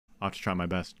I'll have to try my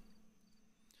best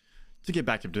to get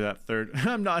back up to that third.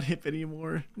 I'm not hip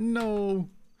anymore. No.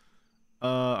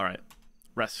 All right.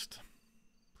 Rest.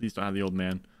 Please don't have the old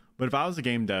man. But if I was a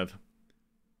game dev,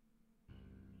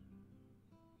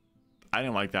 I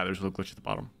didn't like that. There's a little glitch at the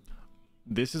bottom.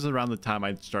 This is around the time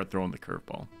I'd start throwing the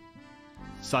curveball.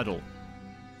 Subtle.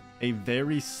 A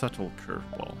very subtle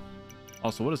curveball.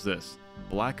 Also, what is this?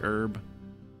 Black herb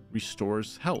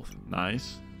restores health.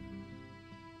 Nice.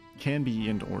 Can be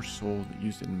eaten or sold,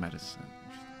 used in medicine.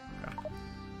 Okay.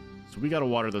 So we gotta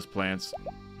water those plants.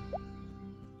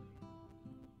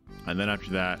 And then after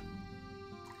that,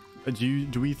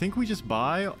 do we think we just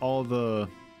buy all the...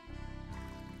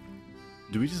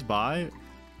 Do we just buy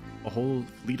a whole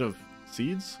fleet of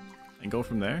seeds and go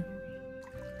from there?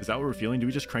 Is that what we're feeling? Do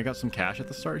we just crank out some cash at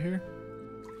the start here?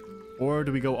 Or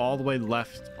do we go all the way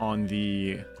left on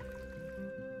the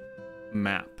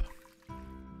map?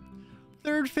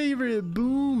 Third favorite,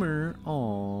 Boomer.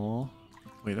 Aww.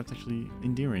 Wait, that's actually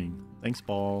endearing. Thanks,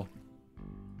 Ball.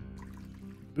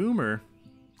 Boomer.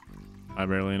 I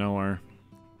barely know her.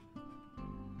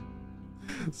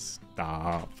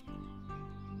 Stop.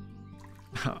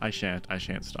 I shan't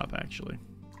stop, actually.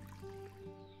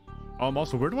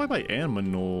 Also, where do I buy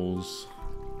animals?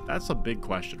 That's a big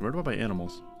question. Where do I buy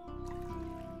animals?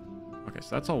 Okay, so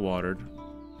that's all watered.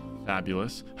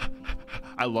 Fabulous.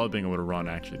 I love being able to run,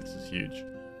 actually. This is huge.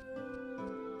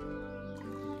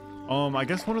 I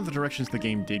guess one of the directions the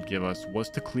game did give us was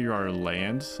to clear our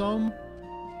land some.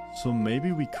 So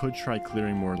maybe we could try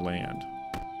clearing more land.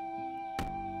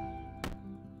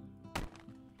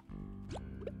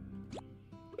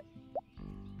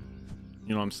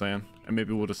 You know what I'm saying? And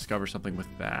maybe we'll discover something with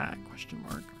that, question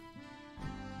mark.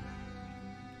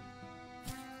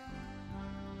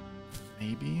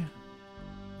 Maybe.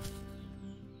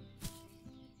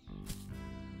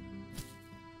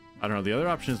 I don't know. The other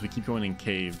option is we keep going in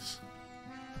caves.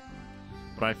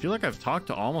 But I feel like I've talked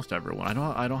to almost everyone.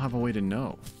 I don't have a way to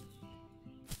know.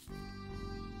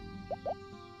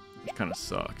 Which kind of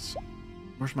sucks.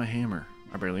 Where's my hammer?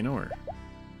 I barely know her.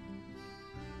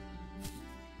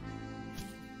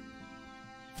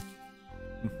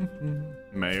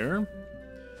 Mayor?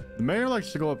 The mayor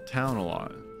likes to go uptown a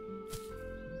lot.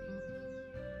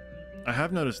 I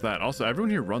have noticed that. Also, everyone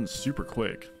here runs super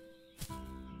quick.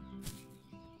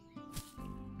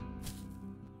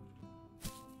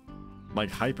 Like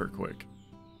hyper quick.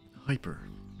 Hyper.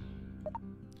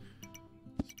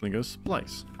 Then goes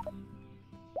splice.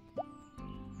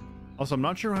 Also, I'm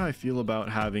not sure how I feel about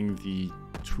having the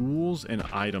tools and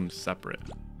items separate.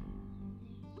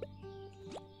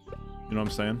 You know what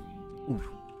I'm saying? Ooh,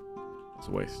 it's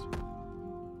a waste.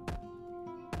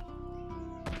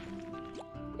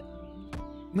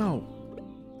 No.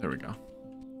 There we go.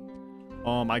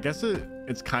 I guess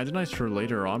it's kind of nice for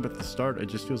later on, but at the start, it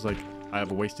just feels like I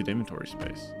have a wasted inventory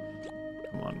space.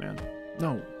 Come on, man.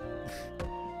 No.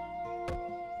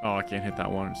 Oh, I can't hit that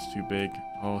one. It's too big.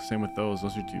 Oh, same with those.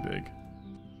 Those are too big.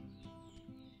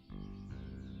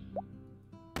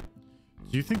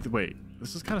 Do you think that... Wait,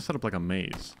 this is kind of set up like a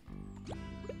maze.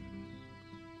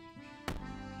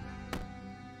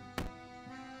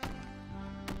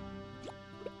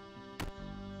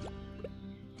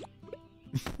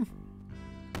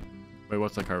 Wait,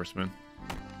 what's like Harvest Moon?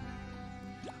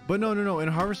 But no. In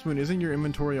Harvest Moon, isn't your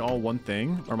inventory all one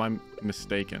thing? Or am I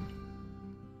mistaken?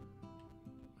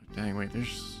 Dang, wait,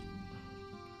 there's...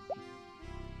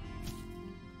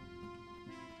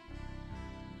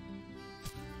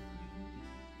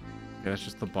 Okay, that's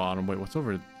just the bottom. Wait, what's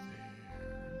over there?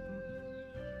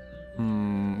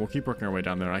 We'll keep working our way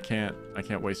down there. I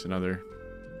can't waste another...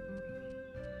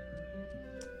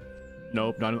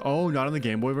 Nope, not in... Oh, not in the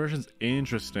Game Boy versions?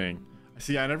 Interesting.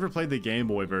 See, I never played the Game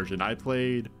Boy version. I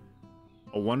played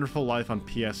A Wonderful Life on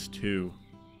PS2.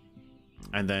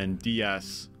 And then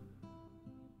DS.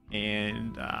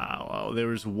 And well, there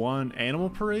was one Animal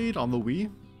Parade on the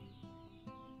Wii.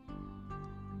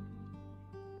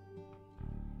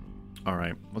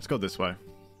 Alright, let's go this way.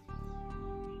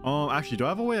 Actually, do I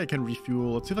have a way I can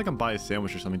refuel? Let's see if I can buy a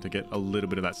sandwich or something to get a little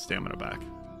bit of that stamina back.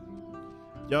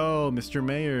 Yo, Mr.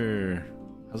 Mayor.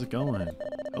 How's it going?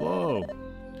 Hello.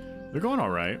 They're going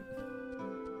alright.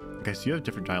 Okay, so you have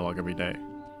different dialogue every day.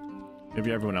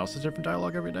 Maybe everyone else has different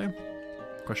dialogue every day?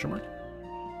 Question mark?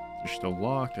 You're still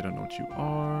locked. I don't know what you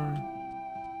are.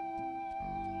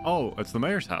 Oh, it's the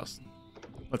mayor's house.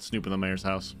 Let's snoop in the mayor's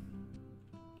house.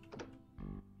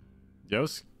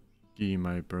 Yoski,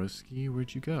 my broski,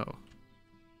 where'd you go?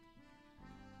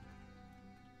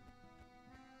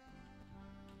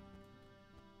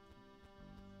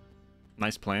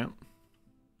 Nice plant.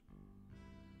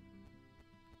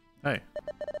 Hey.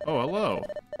 Oh, hello.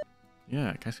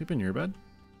 Yeah, can I sleep in your bed?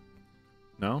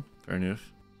 No? Fair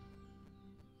enough.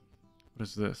 What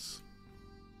is this?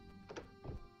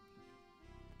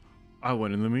 I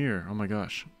went in the mirror. Oh my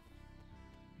gosh.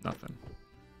 Nothing.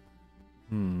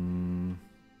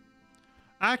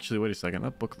 Actually, wait a second.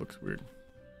 That book looks weird.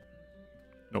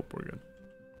 Nope, we're good.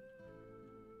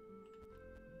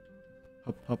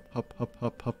 Hop, hop, hop, hop,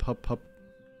 hop, hop, hop, hop.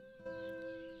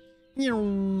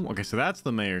 Okay, so that's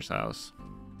the mayor's house.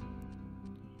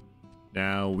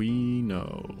 Now we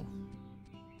know.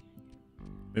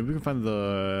 Maybe we can find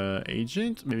the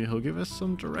agent. Maybe he'll give us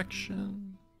some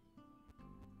direction.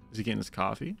 Is he getting his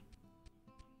coffee?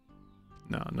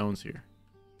 No, no one's here.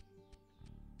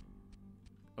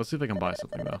 Let's see if I can buy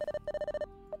something though.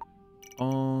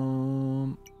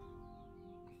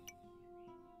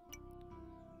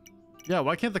 Yeah,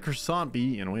 why can't the croissant be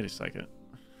eaten? Wait a second.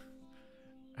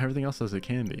 Everything else says it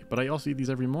can be, but I also eat these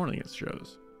every morning, it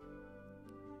shows.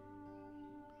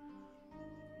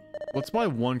 Let's buy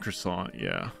one croissant,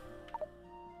 yeah.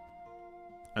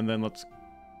 And then let's...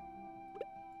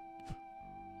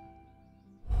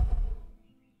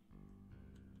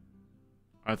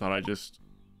 I thought I just...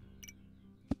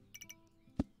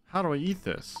 How do I eat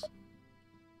this?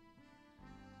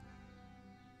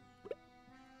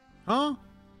 Huh?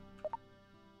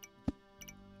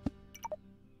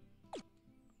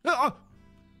 Ah!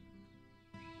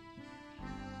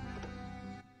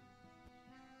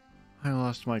 I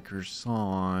lost my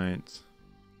croissant.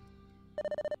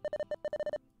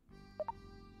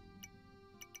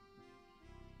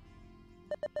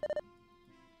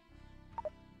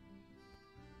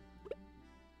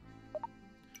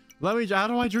 Let me... How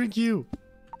do I drink you?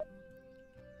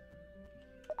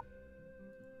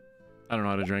 I don't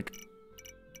know how to drink.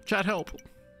 Chat, help.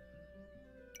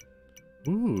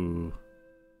 Ooh.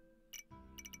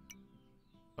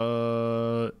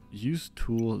 Use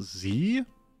tool Z?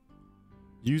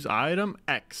 Use item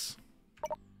X.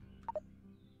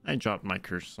 I dropped my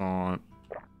croissant.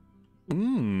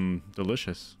 Mmm,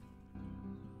 delicious.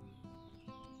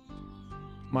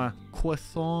 My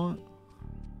croissant.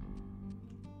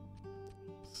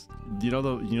 You know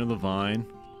the vine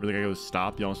where the guy goes,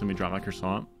 stop, you almost made me drop my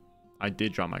croissant? I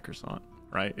did drop my croissant,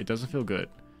 right? It doesn't feel good.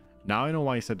 Now I know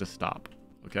why he said to stop,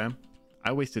 okay?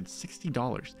 I wasted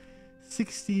 $60.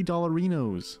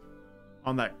 $60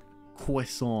 on that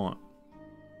croissant.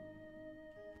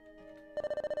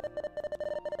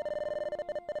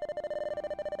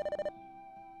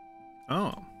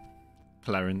 Oh,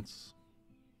 Clarence.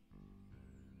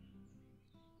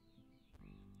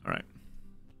 All right.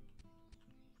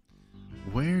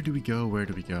 Where do we go? Where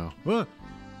do we go?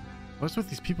 What's with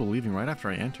these people leaving right after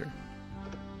I enter?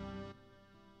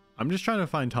 I'm just trying to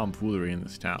find tomfoolery in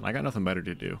this town. I got nothing better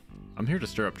to do. I'm here to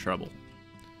stir up trouble.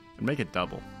 And make it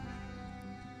double.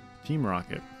 Team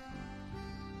Rocket.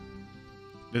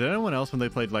 Did anyone else when they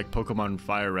played like Pokemon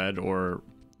Fire Red or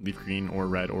Leaf Green or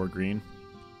Red or Green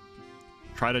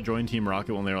try to join Team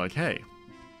Rocket when they were like, hey,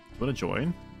 you want to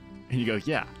join? And you go,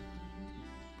 yeah.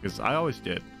 Because I always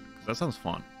did. Because that sounds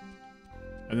fun.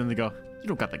 And then they go, you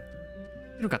don't got the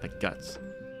guts.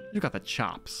 You got the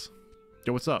chops.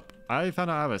 Yo, what's up? I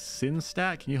found out I have a sin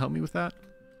stat. Can you help me with that?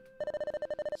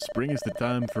 Spring is the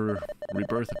time for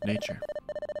rebirth of nature.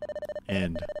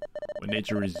 And when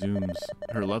nature resumes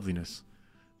her loveliness,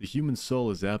 the human soul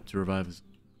is apt to revive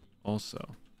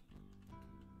also.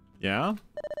 Yeah?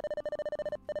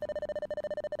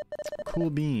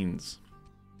 Cool beans.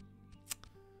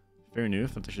 Fair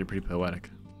enough. That's actually pretty poetic.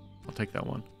 I'll take that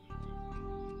one.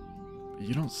 But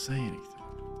you don't say anything.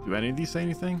 Do any of these say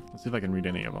anything? Let's see if I can read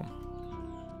any of them.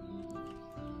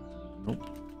 Nope.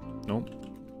 Nope.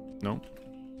 Nope.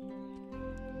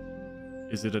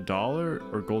 Is it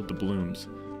 $1 or gold doubloons?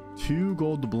 2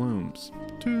 gold doubloons.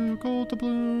 2 gold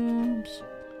doubloons.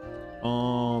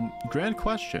 Grand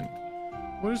question.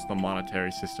 What is the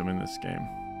monetary system in this game?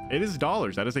 It is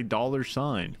dollars. That is a dollar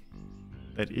sign.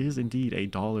 That is indeed a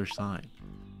dollar sign.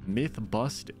 Myth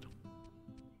busted.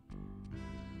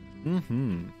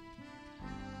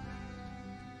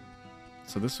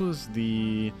 So this was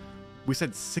the... We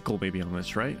said sickle maybe on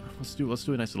this, right? Let's do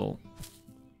a nice little...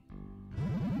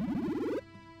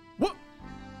 What?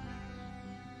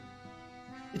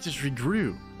 It just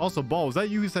regrew. Also, Ball, was that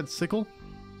you who said sickle?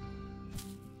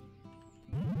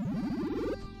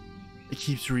 It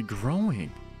keeps regrowing.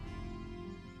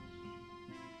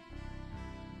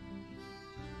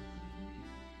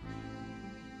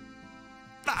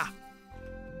 Ah!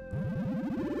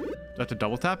 Do I have to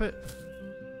double tap it?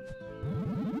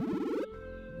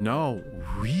 No,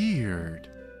 weird.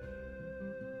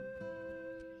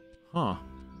 Huh.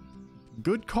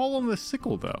 Good call on the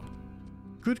sickle, though.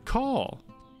 Good call.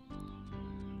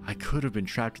 I could have been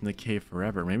trapped in the cave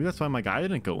forever. Maybe that's why my guy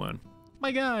didn't go in.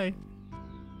 My guy.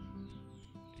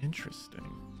 Interesting.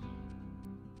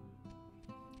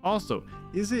 Also,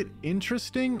 is it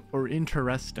interesting or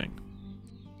interesting?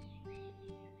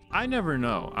 I never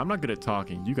know. I'm not good at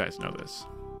talking. You guys know this.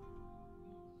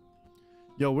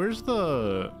 Yo, where's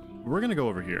the... We're gonna go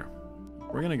over here.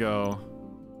 We're gonna go...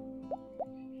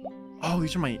 Oh,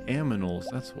 these are my aminals.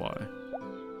 That's why.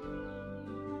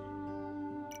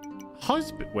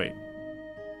 Husband... Wait.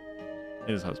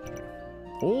 It is husband.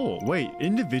 Oh, wait.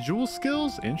 Individual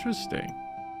skills? Interesting.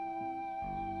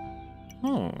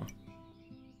 Huh.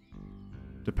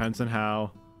 Depends on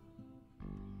how...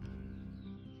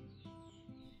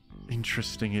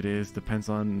 interesting it is. Depends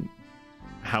on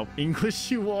how English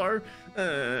you are.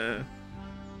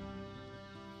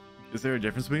 Is there a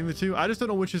difference between the two? I just don't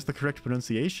know which is the correct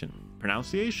pronunciation.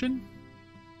 Pronunciation?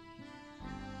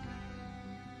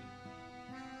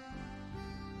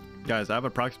 Guys, I have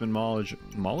approximate knowledge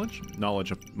of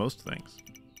most things.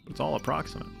 But it's all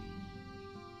approximate.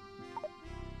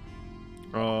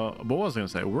 But what was I gonna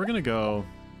say? We're gonna go...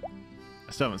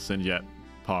 I still haven't sinned yet,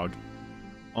 Pog.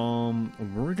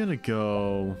 We're gonna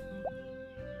go...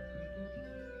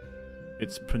 I know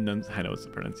it's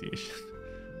the pronunciation.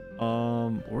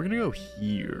 We're gonna go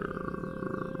here.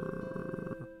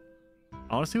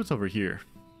 I wanna see what's over here.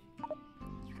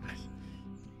 You guys.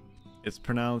 It's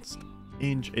pronounced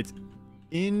it's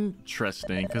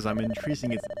interesting because I'm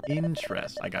increasing its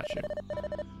interest. I got you.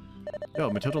 Yo,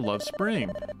 Matilda loves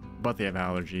spring, but they have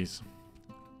allergies.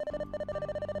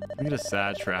 We get a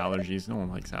Sag for allergies. No one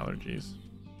likes allergies.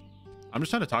 I'm just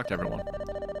trying to talk to everyone.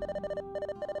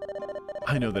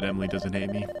 I know that Emily doesn't hate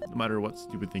me, no matter what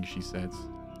stupid thing she says.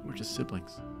 We're just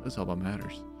siblings. That's all that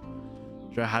matters.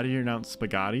 How do you pronounce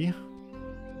spaghetti?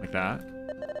 Like that?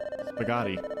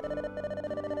 Spaghetti.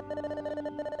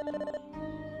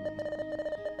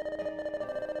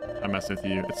 I mess with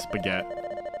you. It's spaghetti.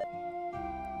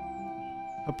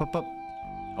 Up, up, up.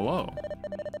 Hello.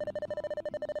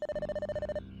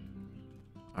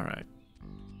 All right.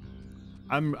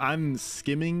 I'm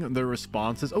skimming the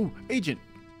responses. Oh, agent.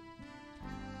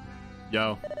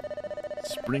 Yo.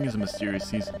 Spring is a mysterious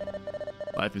season.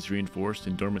 Life is reinforced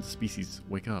and dormant species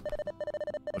wake up.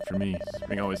 But for me,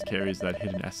 spring always carries that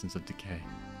hidden essence of decay.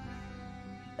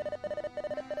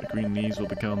 The green leaves will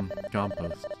become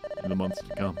compost in the months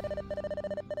to come.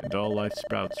 And all life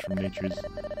sprouts from nature's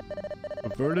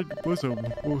averted bosom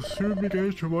will soon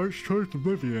begin to march towards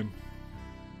oblivion.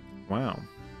 Wow.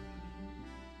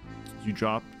 You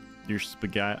dropped your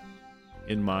spaghetti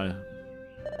in my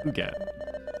baguette.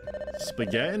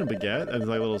 Spaghetti and a baguette? It's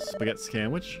like a little spaghetti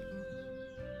sandwich?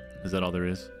 Is that all there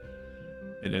is?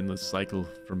 An endless cycle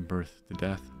from birth to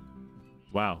death.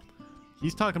 Wow.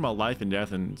 He's talking about life and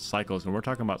death and cycles, and we're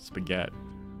talking about spaghetti.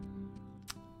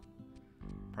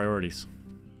 Priorities.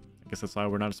 I guess that's why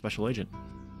we're not a special agent.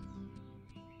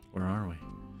 Where are we?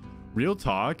 Real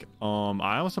talk. I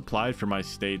almost applied for my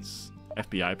state's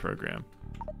FBI program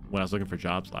when I was looking for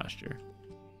jobs last year.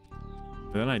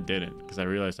 But then I didn't because I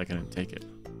realized I couldn't take it.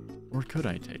 Or could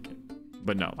I take it?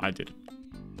 But no, I didn't.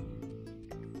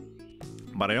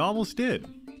 But I almost did.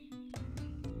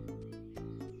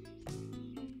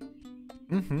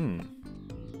 The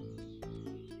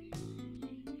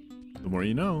more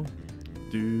you know.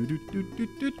 Do do do do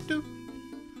do do.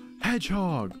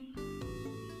 Hedgehog.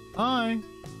 Hi.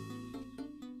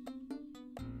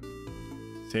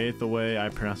 Say it the way I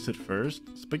pronounced it first.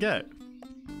 Spaghetti.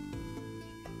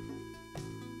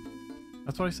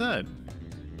 That's what I said.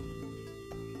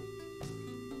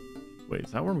 Wait,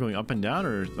 is that where I'm going up and down,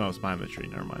 or oh, it's behind the tree?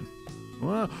 Never mind.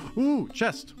 Ooh,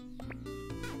 chest.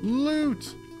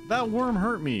 Loot. That worm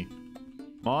hurt me.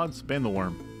 Mods, ban the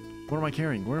worm. What am I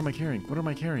carrying? Where am I carrying? What am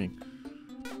I carrying?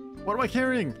 What am I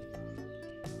carrying?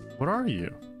 What are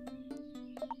you?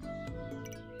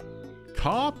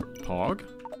 Copper. Pog?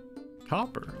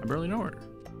 Copper. I barely know her.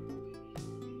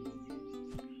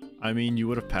 I mean, you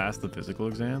would have passed the physical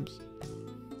exams?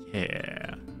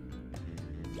 Yeah.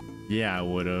 Yeah, I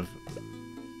would have.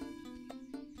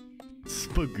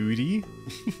 Spaghetti?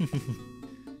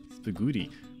 Spaghetti.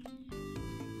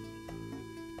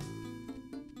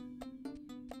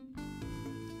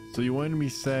 So you wanted me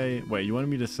to say... Wait, you wanted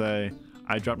me to say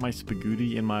I dropped my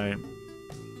spaghetti in my...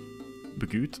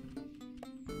 bagoot?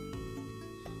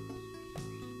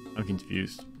 I'm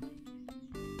confused.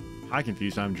 Hi,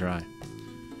 confused. I'm dry.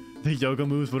 The yoga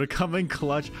moves would have come in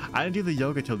clutch. I didn't do the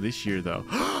yoga till this year, though.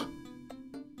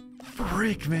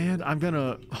 Frick, man.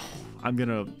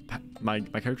 My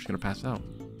character's gonna pass out.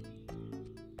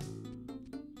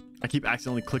 I keep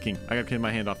accidentally clicking. I gotta get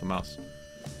my hand off the mouse.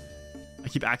 I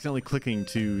keep accidentally clicking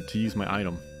to use my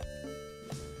item.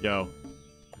 Yo,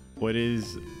 what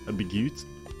is a baguette?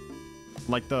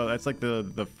 Like that's like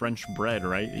the French bread,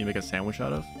 right? You make a sandwich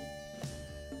out of.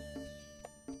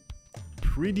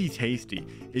 Pretty tasty.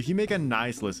 If you make a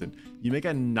nice, listen, you make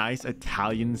a nice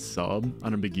Italian sub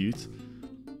on a baguette.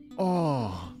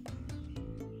 Oh,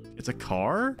 it's a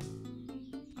car?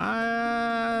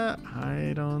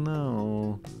 I don't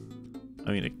know.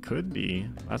 I mean, it could be.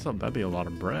 That'd be a lot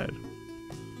of bread.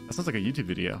 That sounds like a YouTube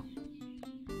video.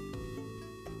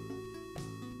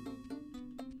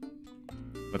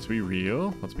 Let's be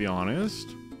real. Let's be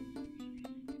honest.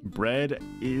 Bread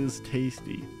is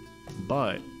tasty,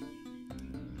 but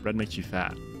bread makes you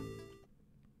fat.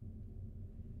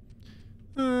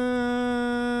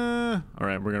 All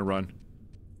right, we're gonna run.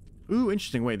 Ooh,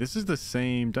 interesting. Wait, this is the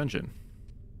same dungeon.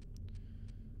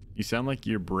 You sound like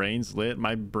your brain's lit.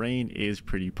 My brain is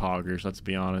pretty poggers, let's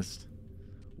be honest.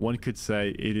 One could say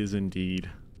it is indeed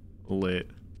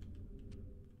lit.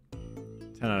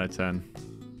 10 out of 10.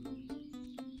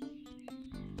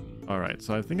 Alright,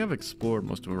 so I think I've explored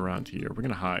most of around here. We're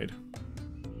gonna hide.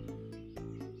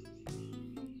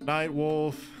 Night,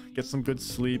 Wolf. Get some good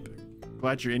sleep.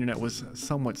 Glad your internet was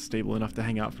somewhat stable enough to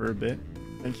hang out for a bit.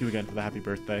 Thank you again for the happy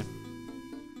birthday.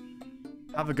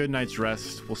 Have a good night's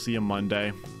rest. We'll see you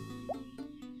Monday.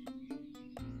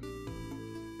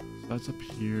 So that's up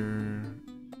here.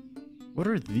 What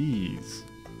are these?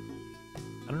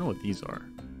 I don't know what these are.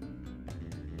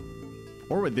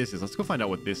 Or what this is. Let's go find out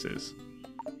what this is.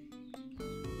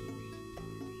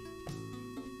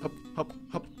 Hup, hup,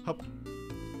 hup, hup.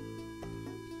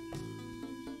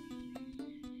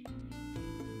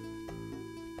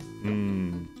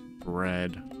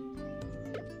 Bread.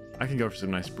 I can go for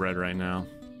some nice bread right now.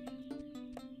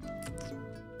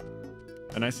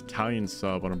 A nice Italian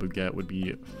sub on a baguette would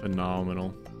be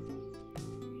phenomenal.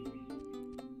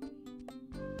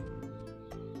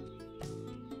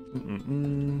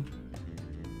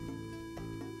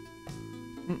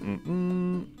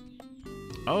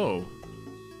 Oh.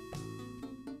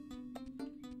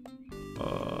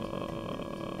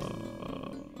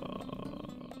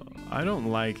 I don't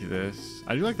like this.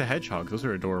 I do like the hedgehogs. Those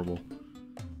are adorable.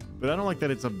 But I don't like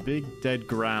that it's a big dead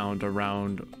ground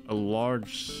around a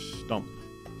large stump.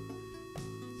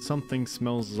 Something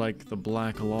smells like the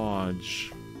Black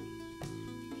Lodge,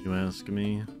 if you ask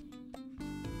me.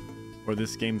 Or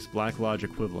this game's Black Lodge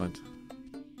equivalent.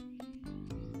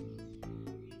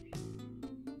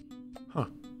 Huh.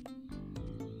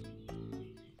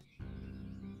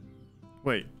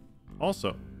 Wait.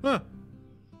 Also. Huh.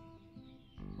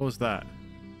 What was that?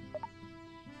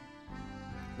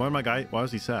 Why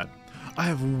was he sad? I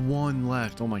have one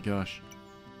left. Oh my gosh.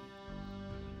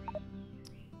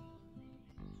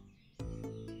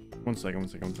 One second.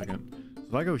 So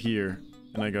if I go here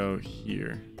and I go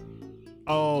here.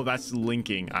 Oh, that's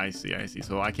linking. I see.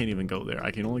 So I can't even go there.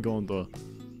 I can only go in the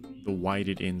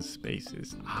whited in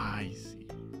spaces. I see.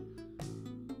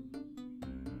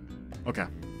 Okay.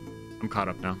 I'm caught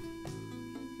up now.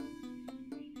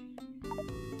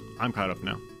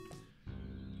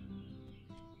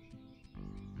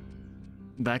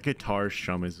 That guitar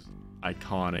strum is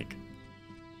iconic.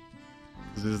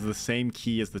 This is the same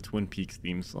key as the Twin Peaks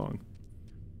theme song.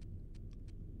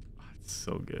 Oh, it's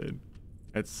so good.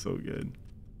 It's so good.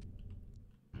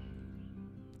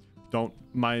 Don't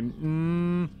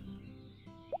mind.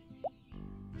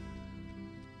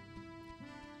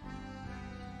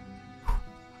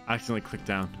 I accidentally clicked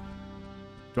down.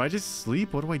 Do I just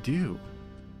sleep? What do I do?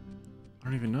 I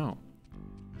don't even know.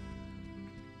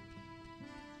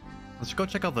 Let's go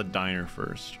check out the diner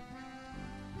first.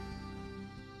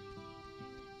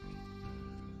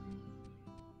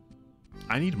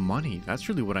 I need money. That's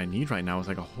really what I need right now, is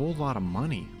like a whole lot of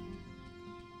money.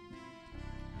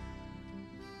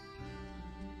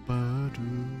 I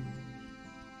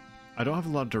don't have a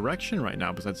lot of direction right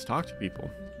now besides talk to people.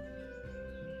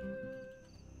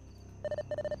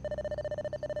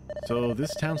 So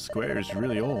this town square is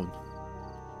really old.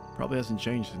 Probably hasn't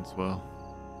changed since, well,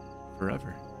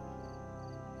 forever.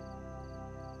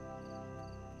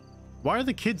 Why are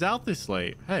the kids out this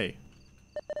late? Hey.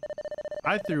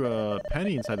 I threw a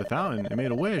penny inside the fountain and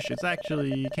made a wish. It's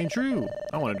actually came true.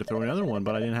 I wanted to throw another one,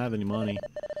 but I didn't have any money.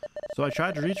 So I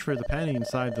tried to reach for the penny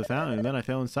inside the fountain, and then I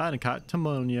fell inside and caught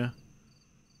pneumonia.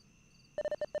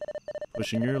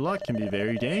 Pushing your luck can be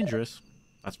very dangerous.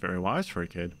 That's very wise for a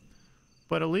kid.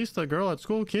 But at least the girl at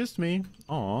school kissed me.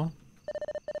 Aw.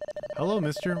 Hello,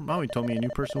 mister. Mommy told me a new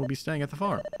person will be staying at the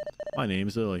farm. My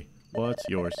name's Lily. What's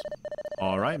yours?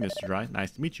 Alright, Mr. Dry.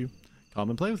 Nice to meet you. Come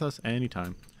and play with us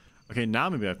anytime. Okay, now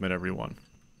maybe I've met everyone.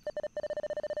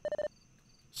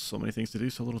 So many things to do,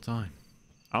 so little time.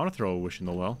 I want to throw a wish in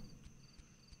the well.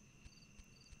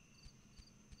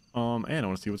 And I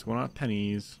want to see what's going on at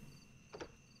Penny's.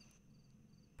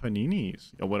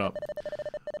 Paninis. Yo, what up?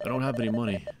 I don't have any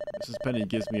money. Mrs. Penny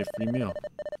gives me a free meal.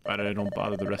 But I don't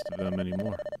bother the rest of them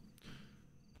anymore.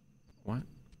 What?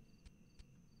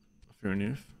 Fair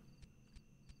enough.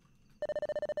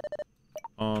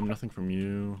 Nothing from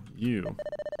you. You.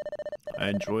 I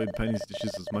enjoy Penny's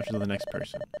dishes as much as the next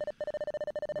person.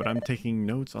 But I'm taking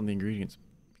notes on the ingredients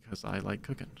because I like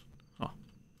cooking. Huh.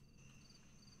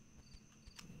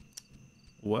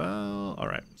 Well,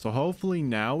 alright. So hopefully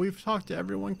now we've talked to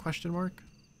everyone, question mark.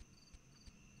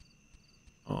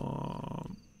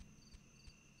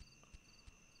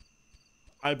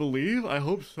 I believe, I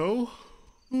hope so.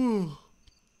 Let's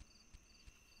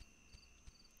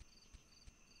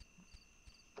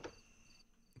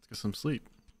get some sleep.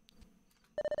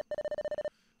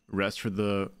 Rest for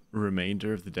the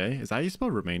remainder of the day. Is that how you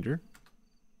spell remainder?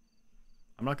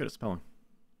 I'm not good at spelling,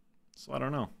 so I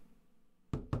don't know.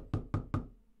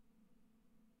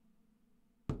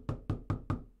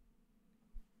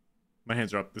 My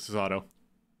hands are up. This is auto.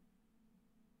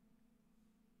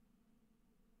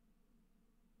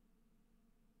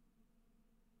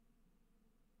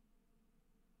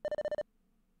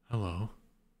 Hello.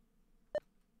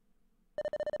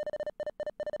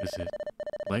 Is it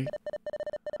late?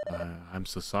 I'm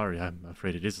so sorry. I'm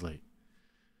afraid it is late.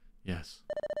 Yes.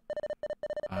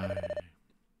 I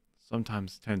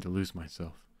sometimes tend to lose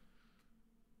myself.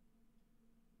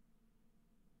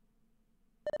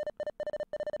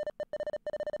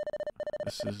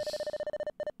 This is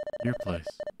your place.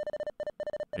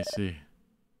 I see.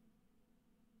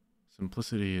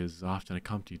 Simplicity is often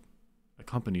accompanied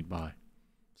by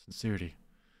sincerity.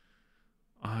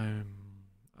 I'm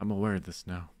aware of this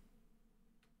now.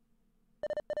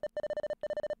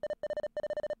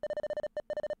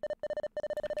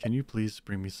 Can you please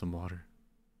bring me some water?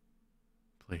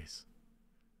 Please.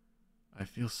 I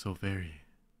feel so very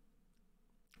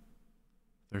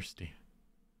thirsty.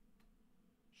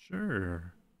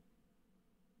 Sure.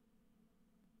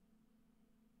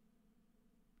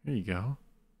 Here you go.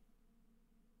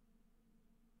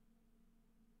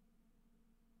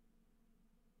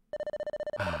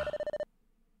 Ah,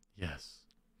 yes.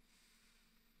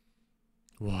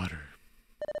 Water.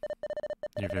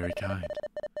 You're very kind.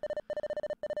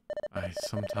 I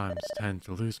sometimes tend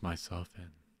to lose myself,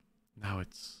 and now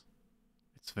it's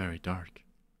very dark.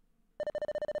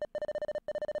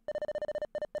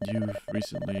 You've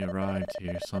recently arrived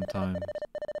here. Sometimes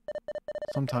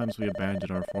we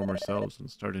abandon our former selves and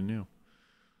start anew,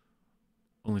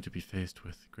 only to be faced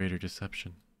with greater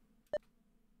deception.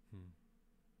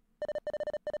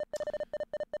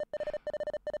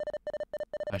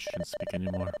 I shouldn't speak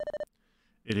anymore.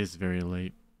 It is very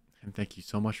late, and thank you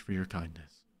so much for your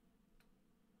kindness.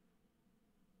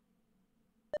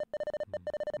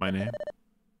 My name?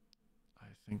 I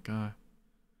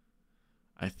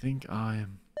think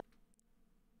I'm...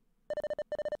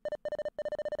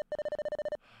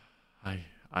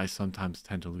 I sometimes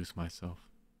tend to lose myself.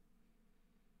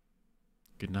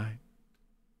 Good night.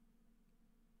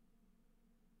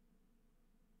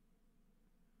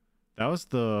 That was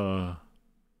the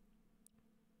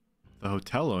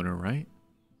hotel owner, right?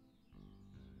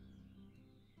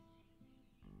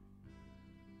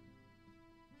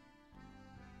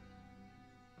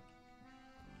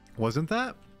 Wasn't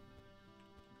that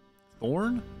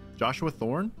Thorn? Joshua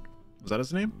Thorn? Was that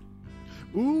his name?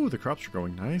 Ooh, the crops are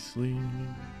growing nicely.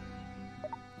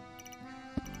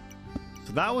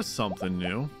 So that was something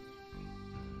new.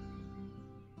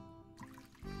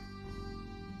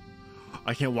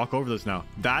 I can't walk over those now.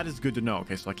 That is good to know.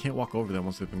 Okay, so I can't walk over them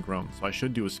once they've been grown. So I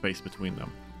should do a space between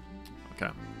them. Okay.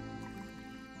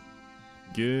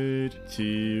 Good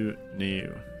to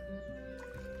know.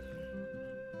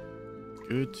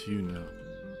 Good to know.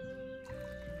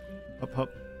 Hop, hop.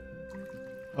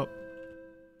 Hop.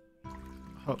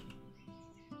 Hop.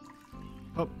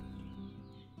 Hop.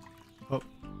 Hop.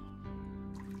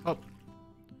 Hop. Hop.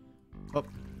 Hop.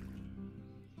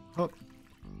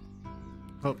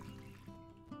 Hop. Hop.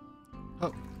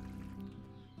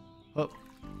 Hop.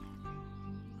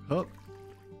 Hop.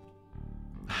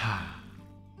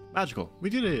 Magical. We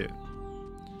did it.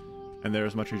 And there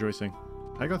is much rejoicing.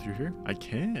 Can I go through here? I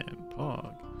can.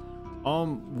 Pog.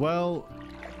 Well,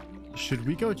 should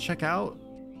we go check out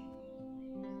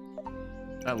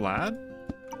that lad?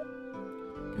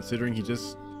 Considering he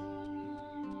just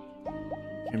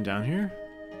came down here?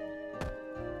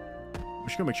 We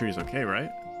should go make sure he's okay, right?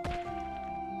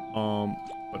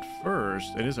 But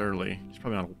first, it is early. He's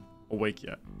probably not awake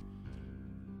yet.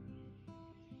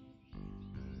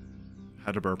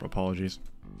 Had to burp, apologies.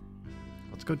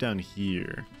 Let's go down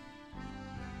here.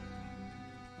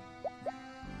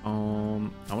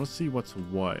 I want to see what's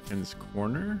what in this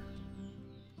corner.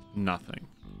 Nothing.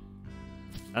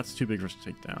 That's too big for us to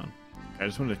take down. Okay, I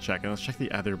just wanted to check, and let's check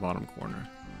the other bottom corner.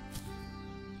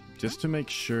 Just to make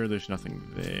sure there's nothing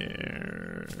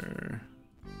there.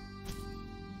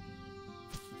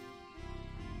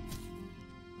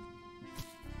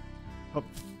 Hop,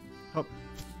 hop,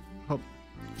 hop.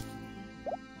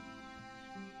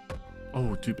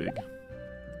 Oh, too big.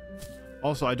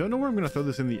 Also, I don't know where I'm going to throw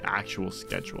this in the actual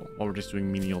schedule while we're just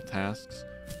doing menial tasks.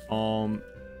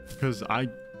 Because I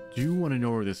do want to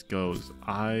know where this goes.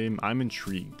 I'm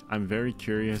intrigued. I'm very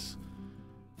curious.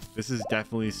 This is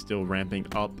definitely still ramping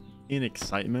up in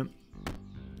excitement.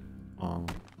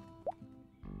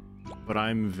 But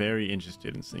I'm very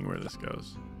interested in seeing where this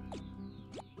goes.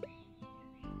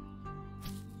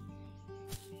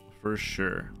 For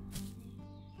sure.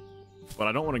 But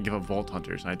I don't want to give up Vault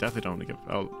Hunters, and I definitely don't want to give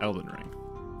up Elden Ring.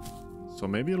 So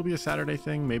maybe it'll be a Saturday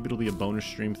thing. Maybe it'll be a bonus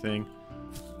stream thing.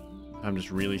 I'm just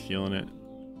really feeling it,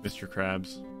 Mr.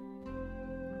 Krabs.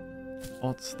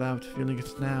 Alt's thou feeling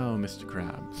it now, Mr.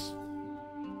 Krabs?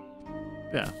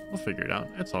 Yeah, we'll figure it out.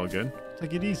 It's all good.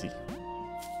 Take it easy.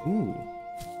 Ooh.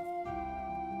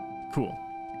 Cool.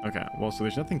 Okay, well, so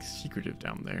there's nothing secretive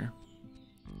down there.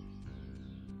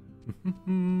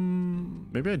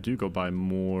 Maybe I do go buy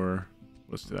more.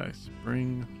 What's today?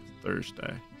 Spring,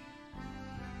 Thursday.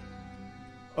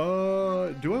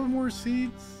 Do I have more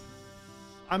seeds?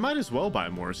 I might as well buy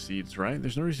more seeds, right?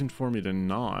 There's no reason for me to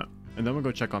not. And then we'll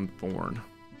go check on Thorn.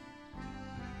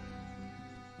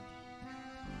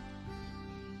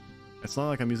 It's not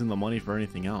like I'm using the money for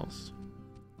anything else.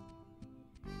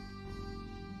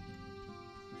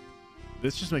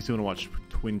 This just makes me want to watch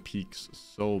Twin Peaks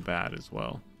so bad as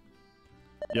well.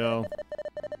 Yo.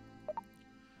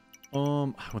 I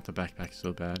want the backpack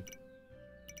so bad.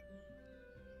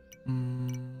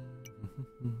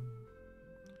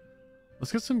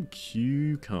 Let's get some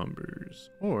cucumbers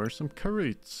or some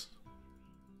carrots.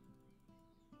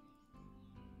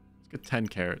 Let's get 10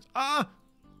 carrots. Ah!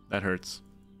 That hurts.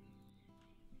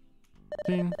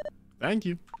 Ding. Thank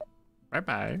you.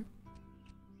 Bye-bye.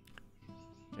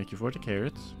 Thank you for the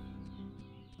carrots.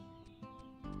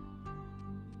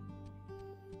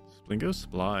 Splingo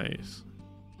supplies.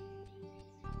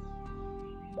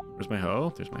 Where's my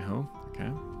hoe? There's my hoe.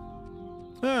 Okay.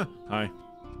 Ah, hi.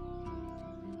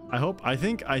 I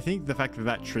think the fact that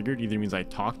that triggered either means I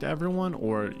talked to everyone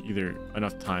or either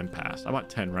enough time passed. I'm at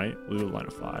 10, right? We'll do a line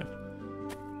of 5.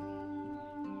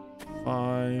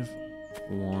 5,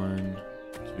 1,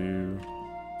 2,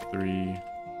 3,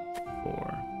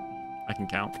 4. I can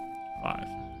count. 5.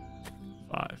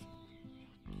 5.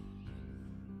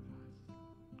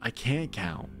 I can't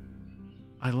count.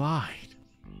 I lied.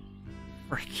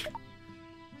 Frick.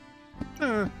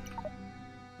 Alright.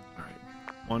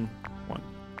 1, 1,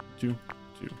 2,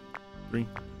 2, 3,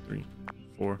 3,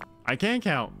 4. I can't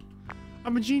count.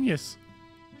 I'm a genius.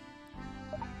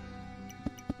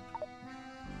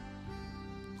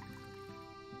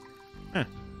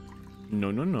 No,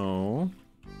 no, no.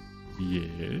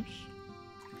 Yes.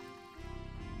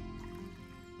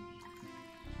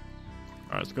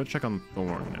 Alright, let's go check on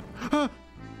Thorn now.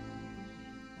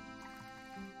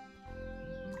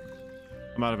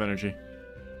 I'm out of energy.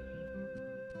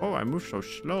 Oh, I move so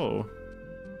slow.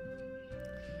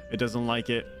 It doesn't like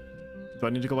it. Do I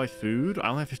need to go buy food? I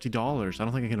only have $50. I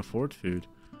don't think I can afford food.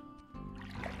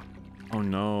 Oh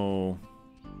no.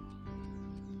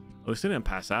 At least I didn't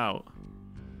pass out.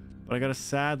 But I got a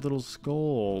sad little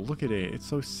skull. Look at it. It's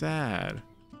so sad.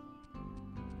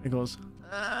 It goes,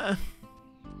 ah.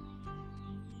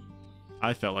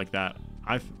 I felt like that.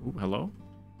 Ooh, hello?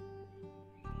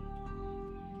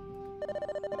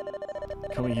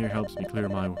 Coming here helps me clear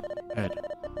my head.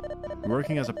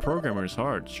 Working as a programmer is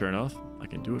hard. Sure enough, I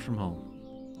can do it from home.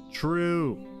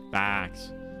 True.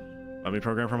 Facts. Let me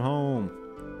program from home.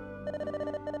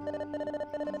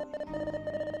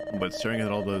 But staring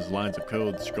at all those lines of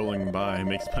code scrolling by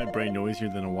makes my brain noisier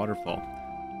than a waterfall.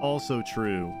 Also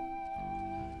true.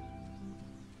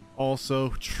 Also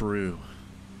true.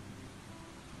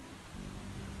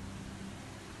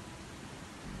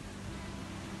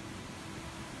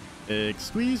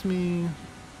 Excuse me.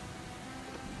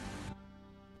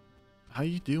 How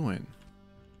you doing?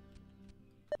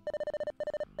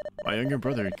 My younger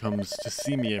brother comes to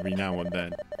see me every now and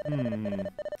then.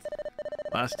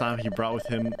 Last time he brought with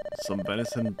him some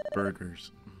venison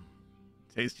burgers.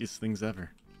 Tastiest things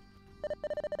ever.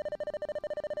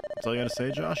 That's all you gotta say,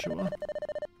 Joshua?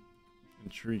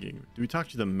 Intriguing. Do we talk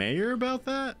to the mayor about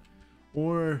that?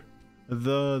 Or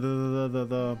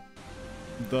the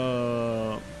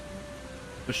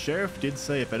sheriff did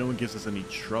say if anyone gives us any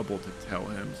trouble to tell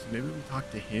him. So maybe we talk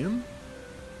to him?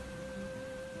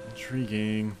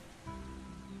 Intriguing.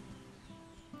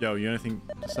 Yo, you got anything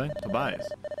to say? Tobias.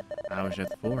 I was at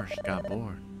the forest, got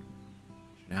bored.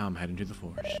 Now I'm heading to the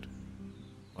forest.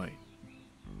 Wait.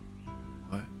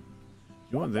 What?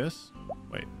 You want this?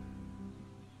 Wait.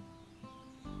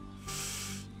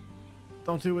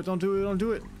 Don't do it, don't do it, don't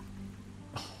do it.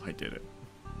 Oh, I did it.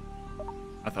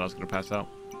 I thought I was gonna pass out.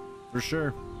 For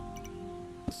sure.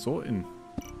 Sorting.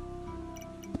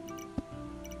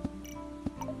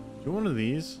 Do you want one of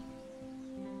these?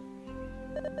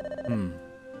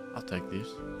 I'll take these.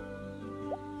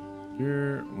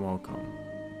 You're welcome.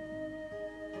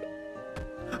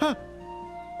 Huh!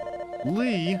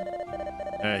 Lee!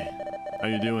 Hey, how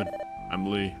you doing? I'm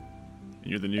Lee, and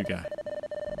you're the new guy.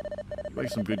 You make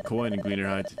some good coin in Gleaner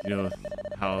hides if you know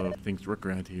how things work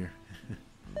around here.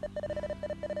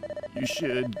 You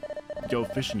should go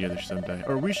fishing together someday,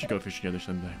 or we should go fishing together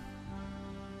someday.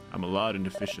 I'm a lot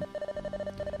into fishing.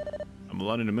 I'm a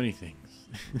lot into many things.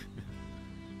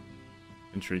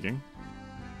 Intriguing.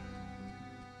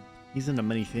 He's into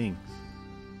many things.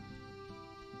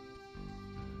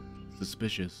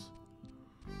 Suspicious.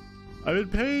 I'm in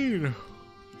pain.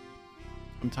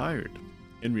 I'm tired.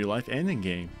 In real life and in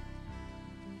game.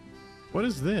 What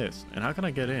is this? And how can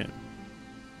I get in?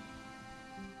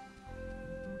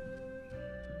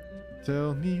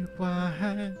 Tell me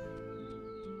why.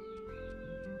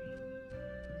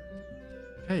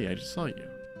 Hey, I just saw you.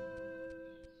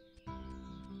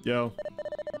 Yo.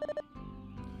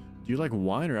 Do you like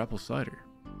wine or apple cider?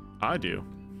 I do.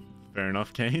 Fair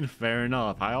enough, Kane. Fair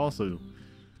enough. I also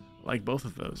like both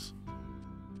of those.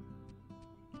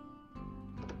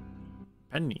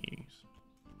 Pennies.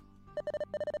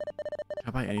 Can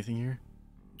I buy anything here?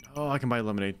 Oh, I can buy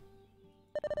lemonade.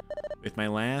 With my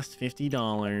last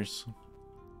 $50.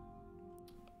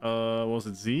 Was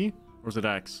it Z? Or was it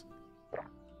X?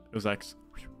 It was X.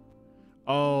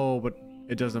 Oh, but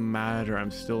it doesn't matter.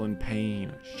 I'm still in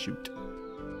pain. Shoot.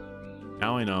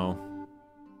 Now I know.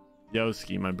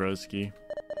 Yoski, my broski.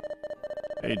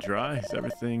 Hey, Dry. Is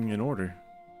everything in order?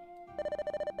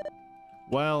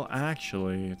 Well,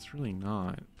 actually, it's really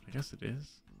not. I guess it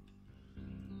is.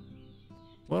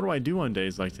 What do I do on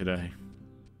days like today?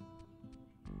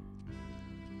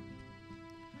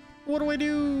 What do I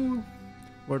do?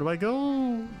 Where do I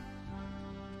go?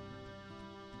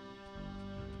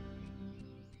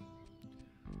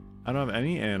 I don't have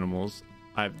any animals.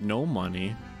 I have no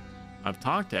money. I've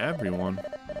talked to everyone.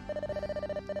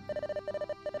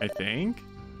 I think.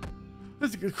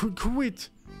 Let's quit.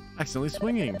 Accidentally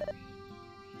swinging.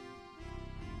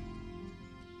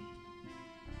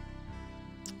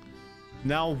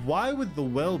 Now, why would the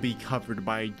well be covered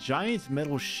by a giant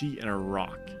metal sheet and a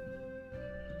rock?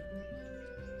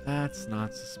 That's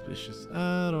not suspicious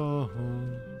at all.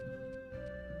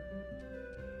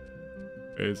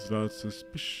 It's not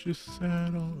suspicious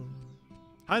at all.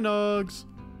 Hi, Nugs.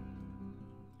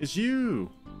 It's you.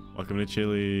 Welcome to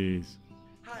Chili's.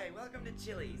 Hi, welcome to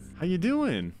Chili's. How you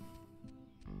doing?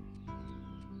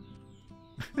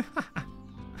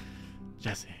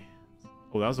 Jazz hands.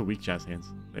 Oh, that was a weak jazz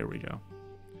hands. There we go.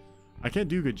 I can't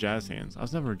do good jazz hands. I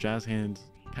was never a jazz hands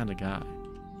kind of guy.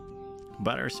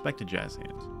 But I respect a jazz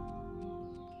hands.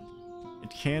 It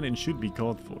can and should be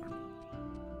called for.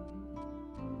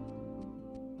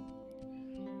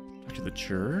 Back to the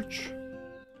church.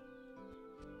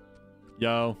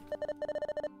 Yo.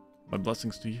 My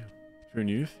blessings to you. Fair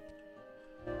youth.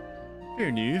 Fair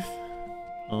youth.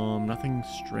 Nothing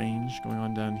strange going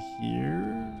on down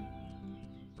here.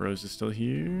 Rose is still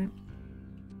here.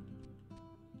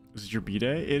 Is it your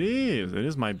B-day? It is. It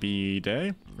is my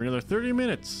B-day for another 30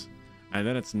 minutes. And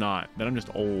then it's not. Then I'm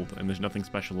just old and there's nothing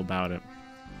special about it.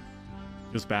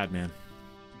 Feels bad, man.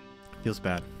 Feels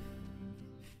bad.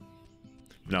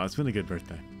 No, it's been a good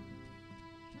birthday.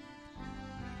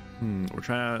 We're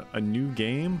trying a new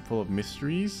game full of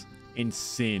mysteries and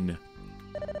sin.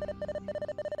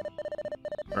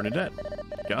 Bernadette.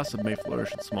 Gossip may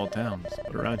flourish in small towns,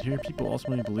 but around here people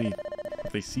ultimately believe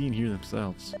what they see and hear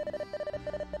themselves.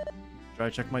 Try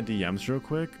to check my DMs real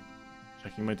quick.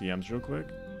 Checking my DMs real quick.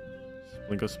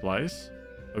 Blinko Splice.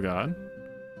 Oh god.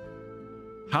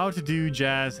 How to do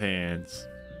jazz hands.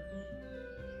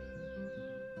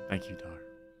 Thank you, Dar.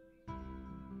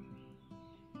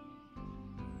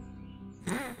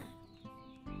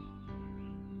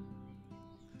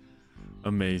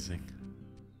 Amazing.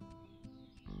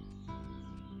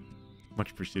 Much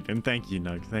appreciated. And thank you,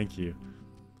 Nug. Thank you.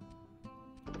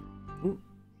 Ooh.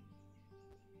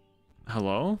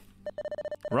 Hello?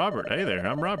 Robert. Hey there.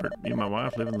 I'm Robert. Me and my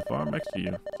wife live on the farm next to you.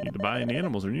 If you need to buy any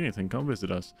animals or need anything, come visit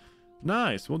us.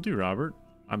 Nice. Will do, Robert.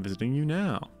 I'm visiting you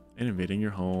now and invading your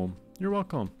home. You're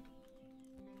welcome.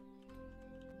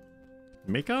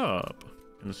 Make up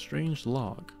in a strange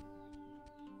log.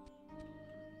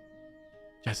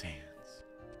 Jazz hands.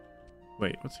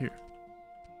 Wait, what's here?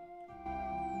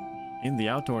 In the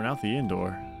outdoor and out the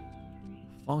indoor.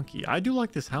 Funky. I do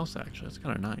like this house, actually. It's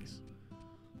kind of nice.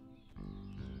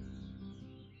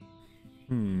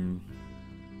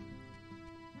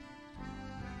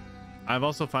 I've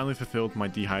also finally fulfilled my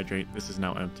dehydrate. This is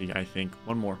now empty, I think.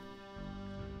 One more.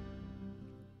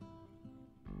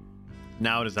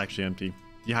 Now it is actually empty.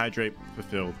 Dehydrate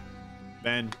fulfilled.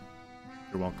 Ben,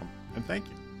 you're welcome. And thank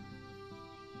you.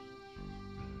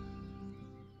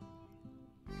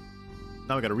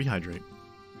 Now we gotta rehydrate.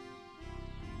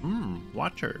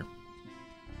 Water.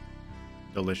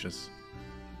 Delicious.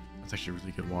 That's actually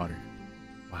really good water.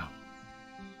 Wow.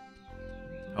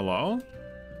 Hello?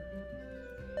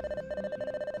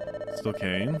 Still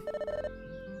Kane.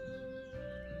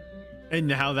 And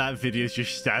now that video is your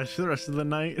status for the rest of the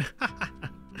night.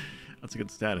 That's a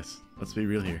good status. Let's be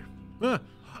real here.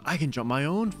 I can jump my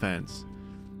own fence.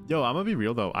 Yo, I'm gonna be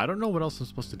real though. I don't know what else I'm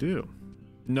supposed to do.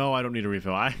 No, I don't need a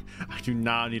refill. I do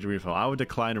not need a refill. I would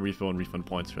decline a refill and refund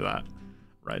points for that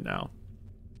right now.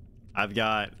 I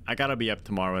gotta be up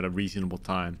tomorrow at a reasonable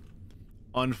time.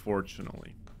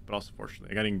 Unfortunately. But also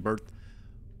fortunately. I'm getting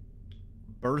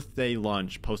birthday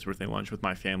lunch, post-birthday lunch with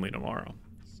my family tomorrow.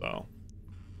 So.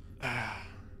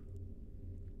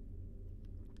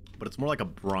 But it's more like a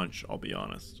brunch, I'll be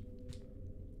honest.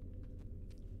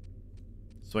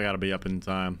 So I gotta be up in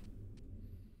time.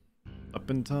 Up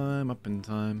in time.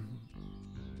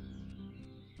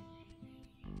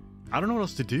 I don't know what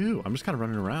else to do. I'm just kind of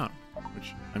running around,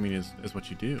 which, I mean, is what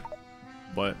you do.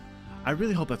 But I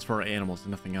really hope that's for our animals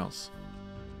and nothing else.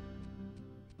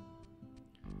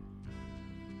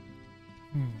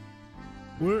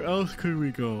 Where else could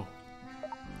we go?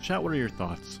 Chat, what are your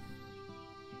thoughts?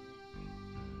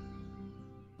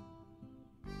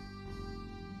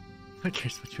 Who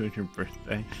cares about you and your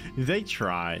birthday? They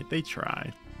try.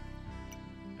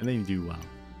 And they do well.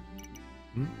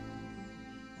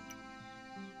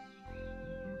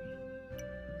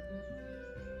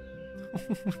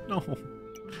 No.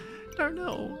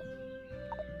 No.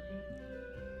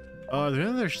 Are there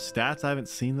any other stats I haven't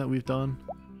seen that we've done?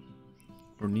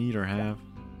 Or need or have?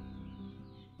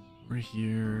 We're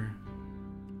here.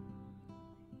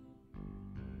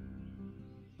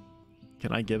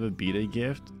 Can I give a B-Day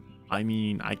gift? I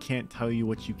mean, I can't tell you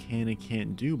what you can and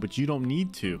can't do, but you don't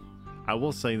need to. I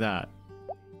will say that.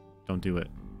 Don't do it.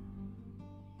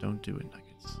 Don't do it,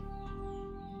 Nuggets.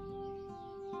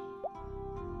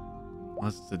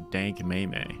 Unless it's a dank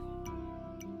Maymay.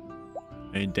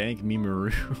 A dank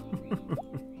Mimaru.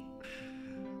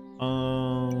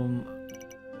 Bow.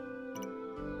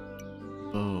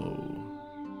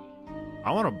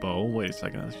 I want a bow. Wait a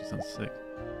second. That just sounds sick.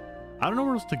 I don't know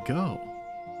where else to go.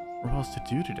 What else to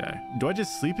do today? Do I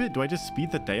just sleep it? Do I just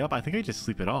speed the day up? I think I just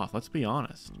sleep it off. Let's be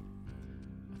honest.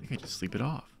 I think I just sleep it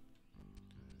off.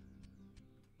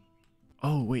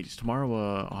 Oh, wait. Is tomorrow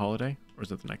a holiday? Or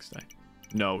is it the next day?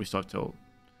 No, we still have till...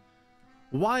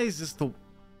 Why is this the...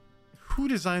 Who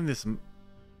designed this?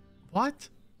 What?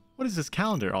 What is this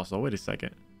calendar? Also, wait a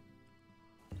second.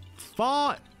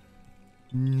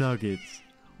 Nuggets.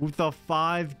 With the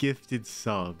 5 gifted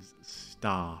subs.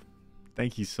 Stop.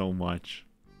 Thank you so much.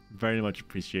 Very much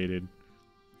appreciated.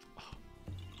 Oh.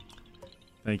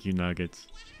 Thank you, Nuggets.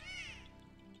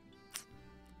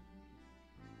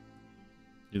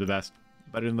 You're the best.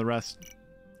 Better than the rest.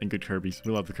 And good Kirby's.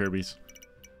 We love the Kirby's.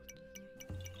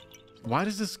 Why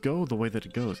does this go the way that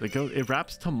it goes? It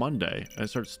wraps to Monday. And it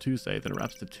starts Tuesday. Then it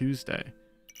wraps to Tuesday.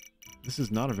 This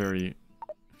is not a very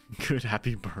good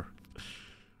happy birth.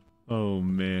 Oh,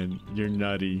 man. You're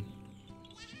nutty.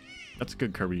 That's a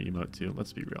good Kirby emote, too.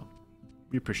 Let's be real.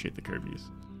 We appreciate the Kirby's.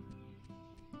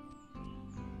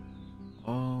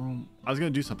 I was gonna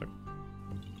do something.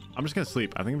 I'm just gonna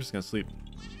sleep. I think I'm just gonna sleep.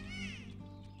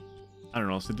 I don't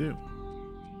know what else to do.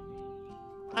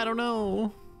 I don't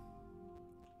know.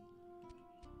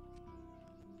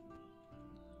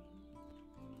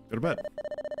 Go to bed.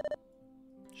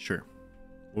 Sure.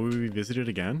 Will we be visited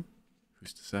again?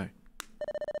 Who's to say?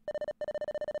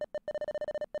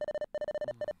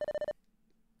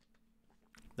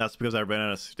 That's because I ran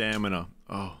out of stamina.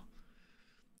 Oh,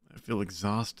 I feel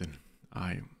exhausted.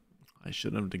 I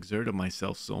shouldn't have exerted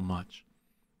myself so much.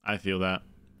 I feel that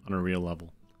on a real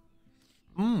level.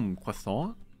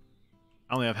 Croissant.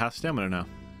 I only have half stamina now.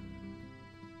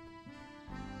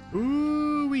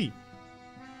 Ooh-wee.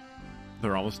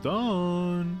 They're almost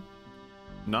done.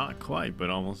 Not quite, but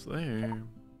almost there.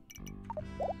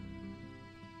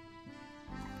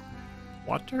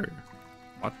 Water.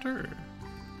 Water.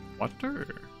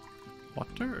 Water.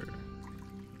 Water.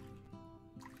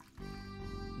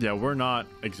 Yeah, we're not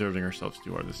exerting ourselves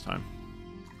too hard this time.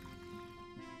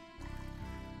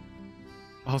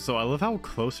 Also, I love how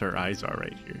close our eyes are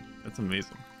right here. That's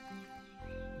amazing.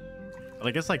 But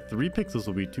I guess like 3 pixels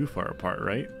will be too far apart,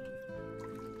 right?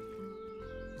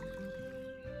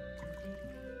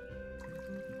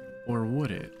 Or would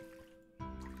it?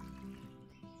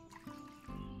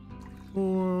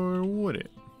 Or would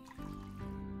it?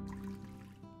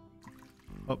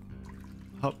 Hop.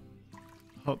 Hop.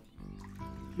 Hop.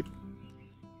 Yep.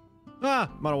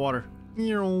 Ah! I'm out of water.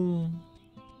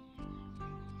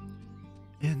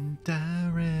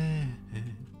 Indirect.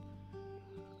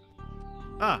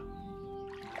 Ah!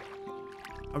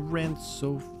 I ran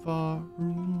so far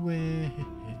away.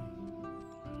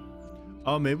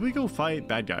 Maybe we go fight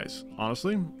bad guys,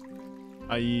 honestly.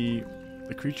 I.e.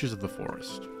 the creatures of the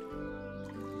forest.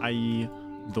 I.e.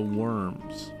 the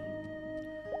worms.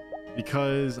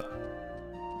 Because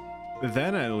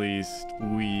then at least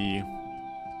we...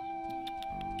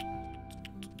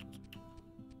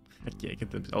 Heck yeah, get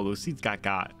them. Oh, those seeds got.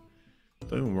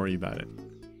 Don't even worry about it.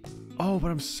 Oh,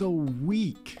 but I'm so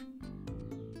weak.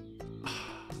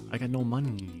 I got no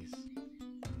monies.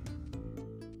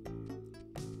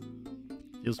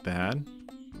 Feels bad.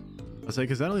 I'll say,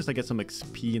 because then at least I get some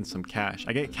XP and some cash.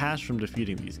 I get cash from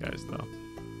defeating these guys, though.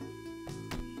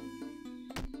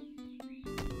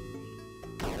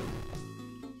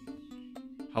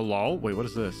 Hello? Wait, what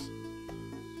is this?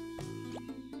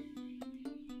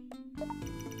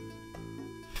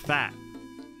 Fat.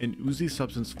 An oozy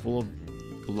substance full of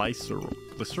glycerol.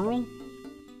 Glycerol?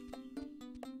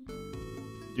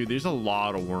 Dude, there's a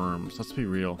lot of worms. Let's be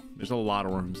real. There's a lot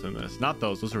of worms in this. Not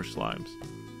those. Those are slimes.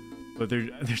 But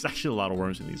there's actually a lot of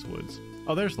worms in these woods.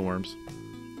 Oh, there's the worms.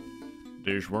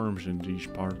 There's worms in these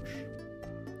parts.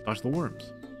 That's the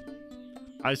worms.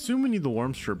 I assume we need the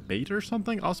worms for bait or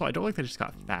something. Also, I don't like they just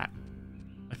got fat.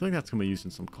 I feel like that's going to be used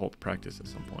in some cult practice at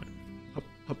some point. Hup,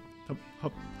 hup, hup,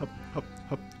 hup, hup, hup,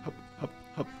 hup, hup, hup,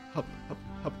 hup, hup, hup,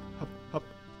 hup, hup, hup.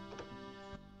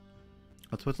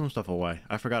 Let's put some stuff away.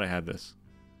 I forgot I had this.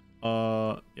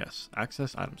 Yes.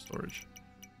 Access item storage.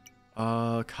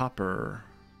 Copper.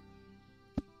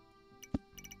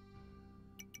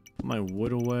 Put my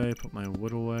wood away. Put my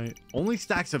wood away. Only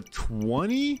stacks of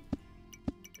 20?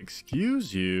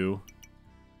 Excuse you.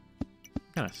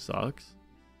 Kind of sucks.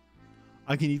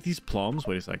 I can eat these plums.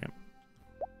 Wait a second.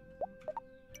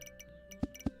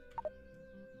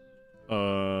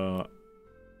 Ooh.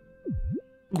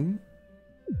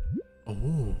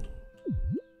 Oh.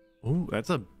 Oh,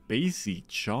 that's a bassy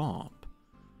chomp.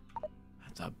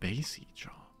 That's a bassy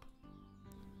chomp.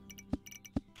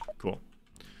 Cool.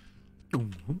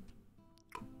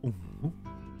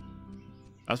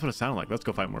 That's what it sounded like. Let's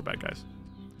go fight more bad guys.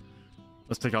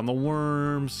 Let's take on the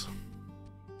worms.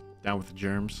 Down with the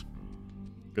germs.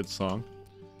 Good song.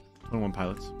 21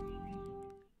 pilots.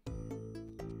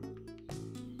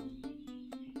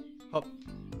 Hop.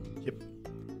 Hip.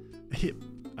 Hip.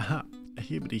 Hop.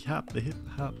 Hippity hop. The hip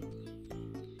hop.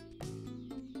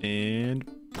 And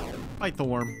bite the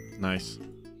worm. Nice.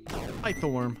 Bite the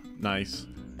worm. Nice.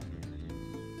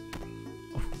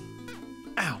 Oh.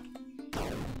 Ow.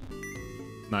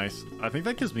 Nice. I think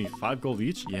that gives me 5 gold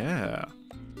each. Yeah.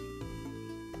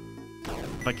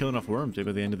 If I kill enough worms,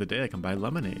 maybe by the end of the day I can buy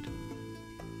lemonade.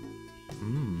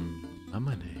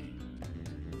 Lemonade.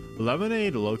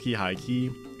 Lemonade, low-key,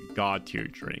 high-key, god-tier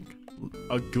drink.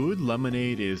 A good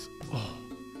lemonade is... Oh,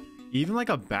 even like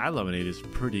a bad lemonade is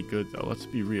pretty good, though. Let's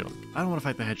be real. I don't want to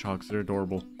fight the hedgehogs. They're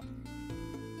adorable.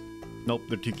 Nope,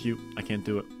 they're too cute. I can't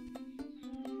do it.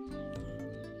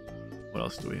 What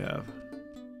else do we have?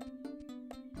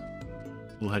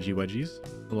 Little hedgy wedgies.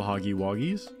 Little hoggy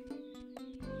woggies.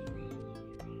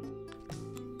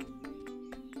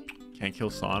 Can't kill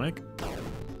Sonic.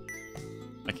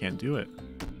 I can't do it.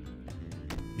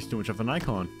 He's too much of an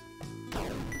icon.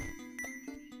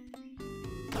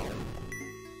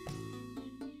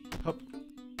 Hup.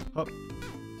 Hup.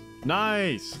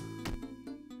 Nice!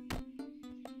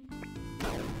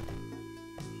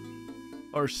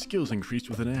 Our skills increased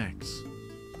with an axe.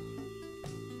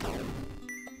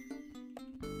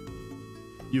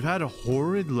 You've had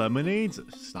horrid lemonades?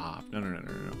 Stop. No.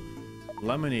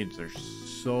 Lemonades are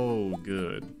so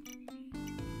good.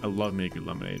 I love making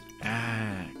lemonade.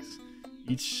 Axe.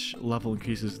 Each level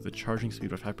increases the charging speed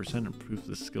by 5%, improves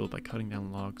the skill by cutting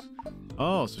down logs.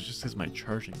 Oh, so it just says my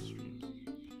charging streams.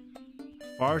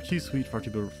 Far too sweet, far too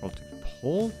bitter, far too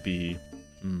pulpy.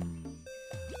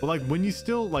 But like when you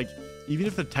still like, even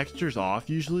if the texture's off,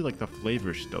 usually like the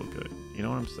flavor's still good. You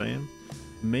know what I'm saying?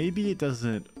 Maybe it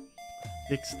doesn't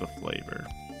fix the flavor.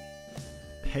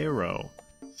 Pero,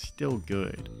 still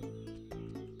good.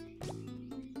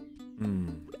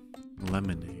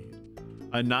 Lemonade.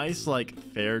 A nice like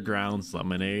fairgrounds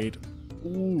lemonade.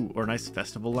 Ooh, or a nice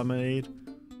festival lemonade.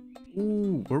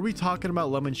 Ooh, were we talking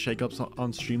about lemon shake-ups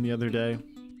on stream the other day?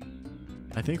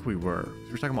 I think we were.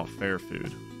 We were talking about fair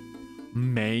food.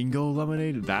 Mango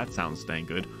lemonade? That sounds dang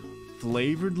good.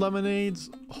 Flavored lemonades?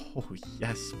 Oh,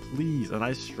 yes, please. A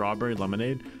nice strawberry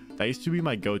lemonade. That used to be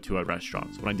my go-to at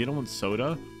restaurants. When I didn't want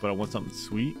soda, but I want something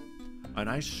sweet, a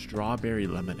nice strawberry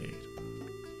lemonade.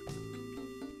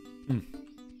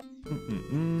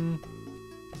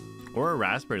 Or a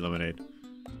raspberry lemonade.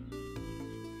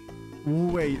 Ooh,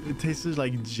 wait, it tasted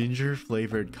like ginger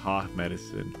flavored cough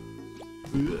medicine.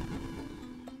 Ugh.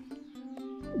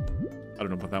 I don't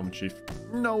know about that one, Chief.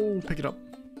 No, pick it up.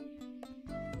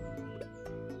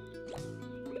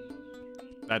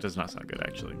 That does not sound good,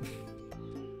 actually.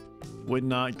 Would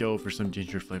not go for some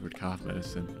ginger flavored cough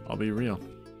medicine. I'll be real.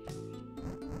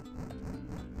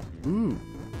 Ooh.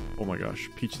 Oh my gosh.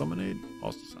 Peach lemonade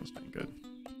also sounds dang good.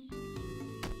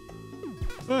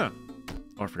 Ah.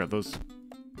 Oh, I forgot those.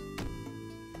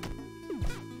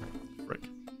 Frick.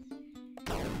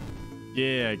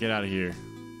 Yeah, get out of here.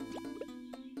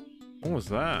 What was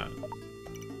that?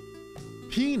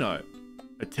 Peanut.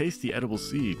 A tasty edible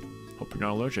seed. Hope you're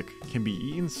not allergic. Can be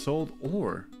eaten, sold,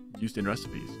 or used in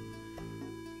recipes.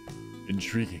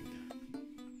 Intriguing.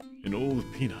 An old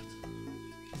peanut.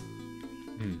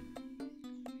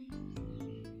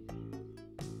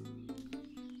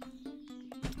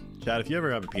 Chad, if you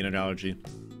ever have a peanut allergy,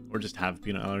 or just have a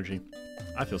peanut allergy,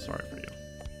 I feel sorry for you.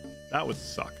 That would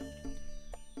suck.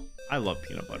 I love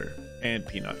peanut butter and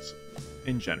peanuts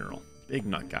in general. Big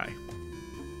nut guy.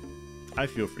 I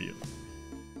feel for you.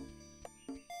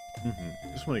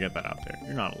 Just want to get that out there.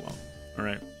 You're not alone. All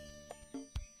right.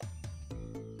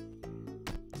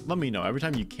 Let me know. Every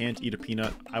time you can't eat a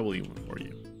peanut, I will eat one for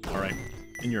you. All right.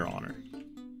 In your honor.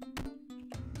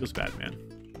 Feels bad, man.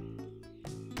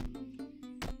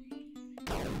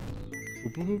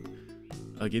 Boop, boop, boop.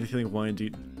 I get the feeling of wanting to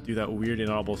do that weird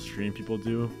inaudible stream people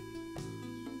do.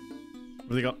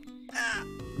 Where they go, ah!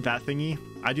 That thingy.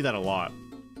 I do that a lot.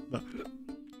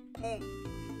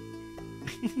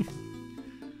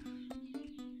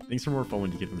 Things are more fun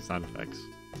when you give them sound effects.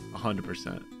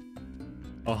 100%.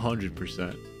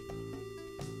 100%.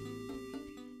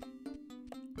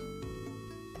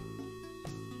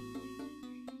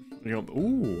 You go,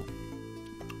 ooh.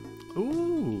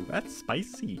 Ooh, that's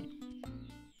spicy.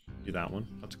 Do that one.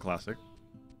 That's a classic.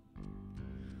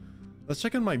 Let's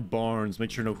check in my barns. Make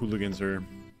sure no hooligans are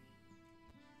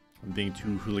being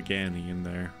too hooligan-y in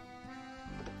there.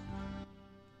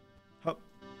 Huh.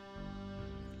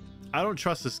 I don't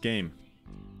trust this game.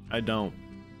 I don't.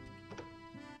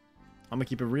 I'm gonna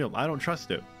keep it real. I don't trust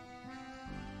it.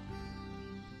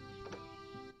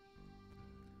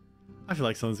 I feel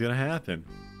like something's gonna happen.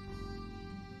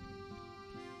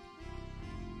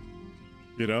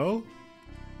 You know?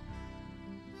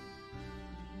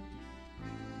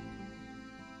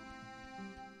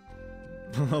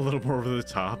 A little more over the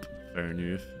top. Fair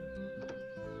enough.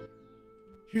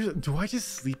 Do I just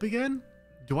sleep again?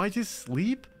 Do I just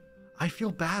sleep? I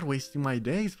feel bad wasting my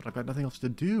days, but I've got nothing else to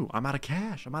do. I'm out of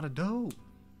cash. I'm out of dough.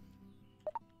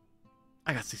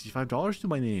 I got $65 to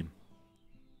my name.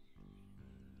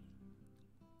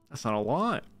 That's not a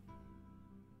lot.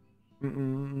 Where's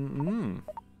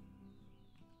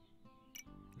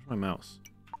my mouse?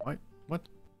 Why? What?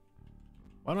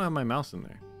 Why don't I have my mouse in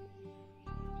there?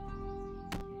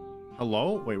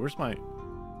 Hello? Wait, where's my...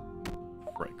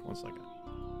 Frick, 1 second.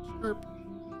 Chirp.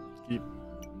 Keep...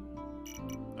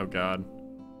 Oh god.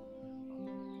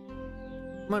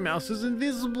 My mouse is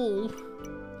invisible!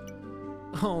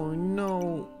 Oh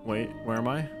no. Wait, where am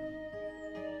I?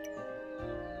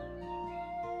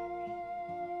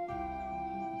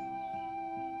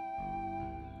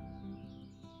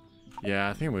 Yeah,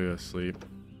 I think I'm gonna go to sleep.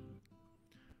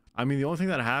 I mean, the only thing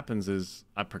that happens is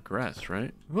I progress,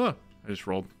 right? Ah, I just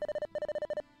rolled.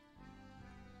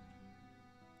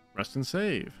 Rest and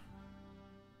save.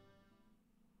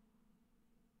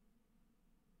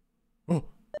 Oh.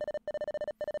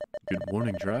 Good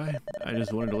morning, Dry. I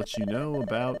just wanted to let you know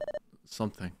about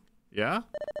something. Yeah?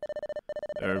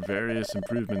 There are various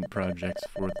improvement projects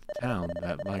for the town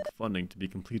that lack funding to be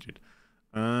completed.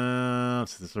 So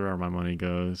this is where my money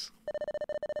goes.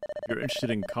 If you're interested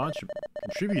in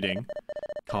contributing,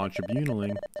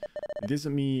 visit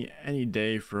me any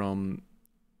day from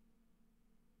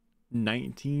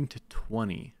 19 to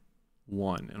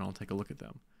 21, and I'll take a look at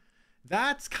them.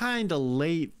 That's kind of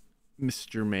late,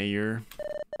 Mr. Mayor.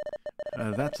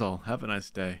 That's all. Have a nice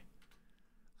day.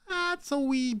 That's a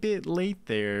wee bit late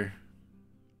there.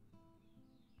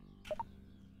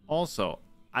 Also,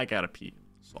 I gotta pee,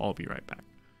 so I'll be right back.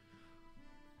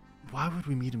 Why would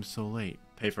we meet him so late?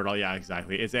 Pay for it all. Yeah,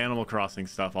 exactly. It's Animal Crossing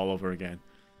stuff all over again.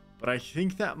 But I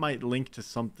think that might link to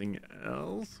something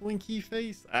else, Winky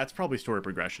Face. That's probably story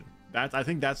progression. I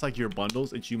think that's like your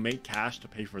bundles. It's you make cash to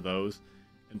pay for those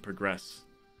and progress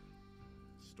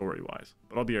story-wise.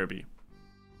 But I'll BRB.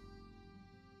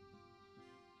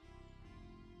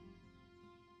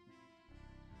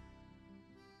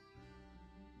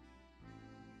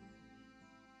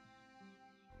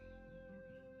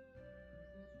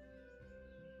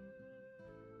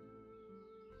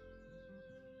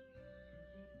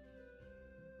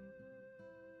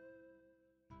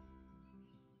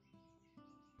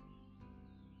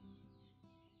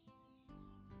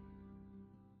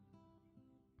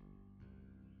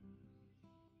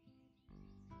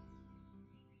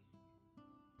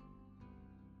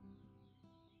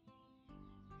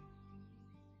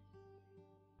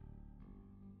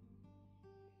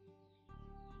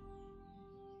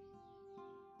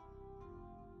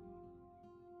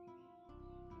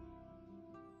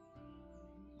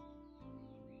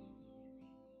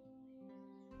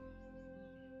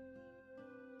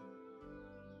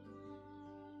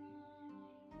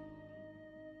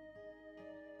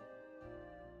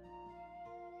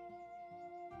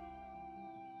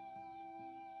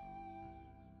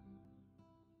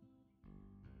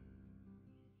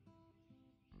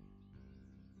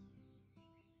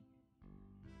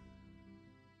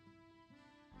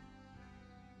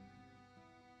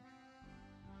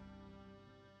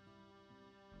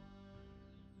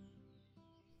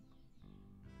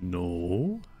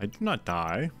 No, I did not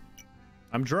die.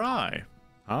 I'm dry.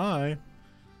 Hi.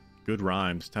 Good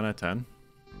rhymes. 10 out of 10.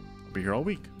 I'll be here all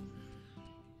week.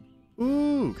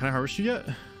 Ooh, can I harvest you yet?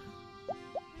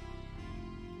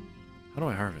 How do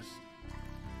I harvest?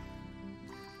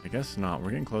 I guess not.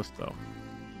 We're getting close though.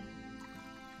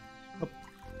 Up,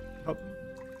 up,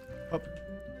 up.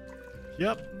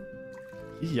 Yep.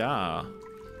 Yeah.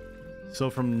 So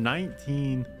from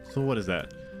 19. So what is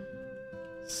that?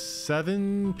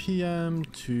 7 p.m.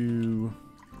 to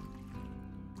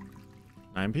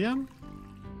 9 p.m.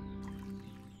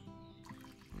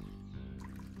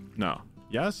 No.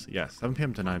 Yes? Yes. 7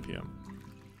 p.m. to 9 p.m.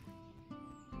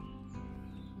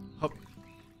 Hup.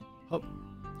 Hup.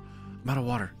 I'm out of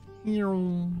water.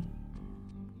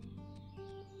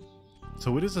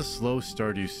 So it is a slow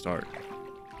Stardew start.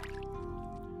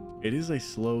 It is a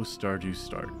slow Stardew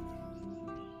start.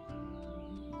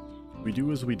 We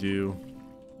do as we do.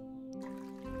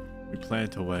 We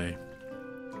plant away.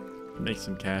 We make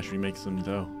some cash, we make some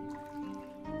dough.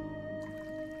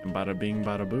 And bada bing,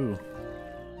 bada boo.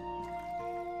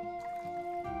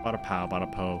 Bada pow,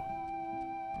 bada po.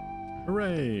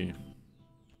 Hooray!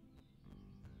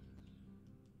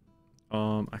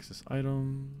 Access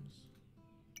items.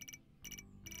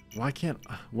 Why can't...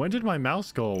 When did my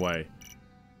mouse go away?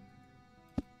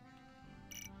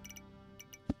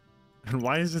 And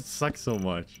why does it suck so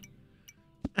much?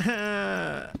 Wait,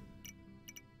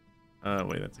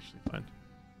 that's actually fine.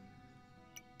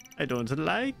 I don't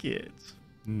like it.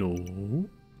 No.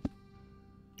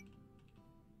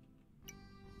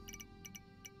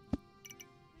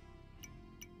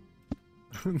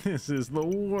 This is the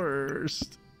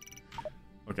worst.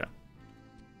 Okay.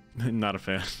 Not a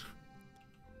fan.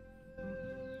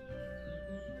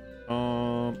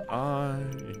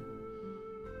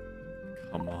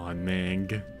 Come on,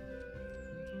 Meg.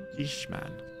 Yeesh,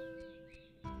 man.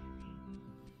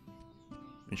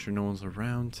 Make sure no one's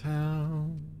around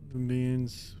town. Being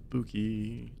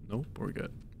spooky. Nope, we're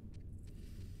good.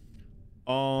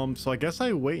 So I guess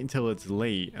I wait until it's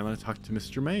late and then I talk to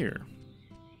Mr. Mayor.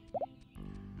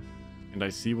 And I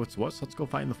see what's what, so let's go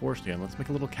fight in the forest again. Let's make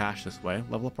a little cash this way.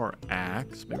 Level up our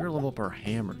axe. Maybe we'll level up our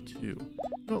hammer too.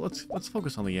 No, let's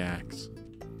focus on the axe.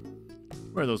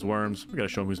 Where are those worms? We gotta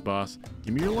show them who's boss.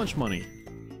 Give me your lunch money.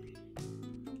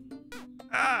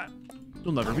 Ah!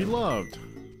 You'll never be loved.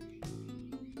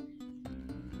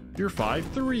 You're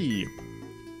 5'3".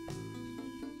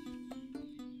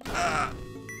 Ah!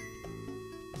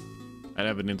 I'd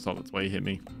have an insult, that's why he hit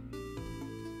me.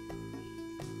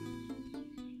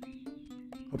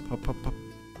 Hop, hop, hop, hop.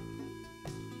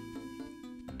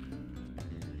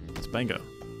 It's Bango.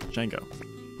 Django.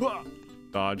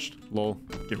 Dodged. Lol.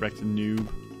 Get wrecked, noob.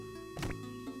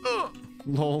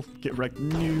 Lol. Get wrecked,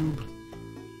 noob.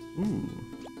 Ooh.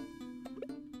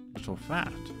 You're so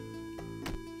fat.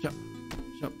 Yup.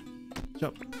 Yup.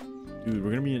 Yup. Dude,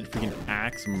 we're gonna be a freaking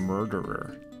axe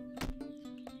murderer.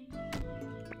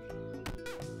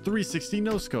 360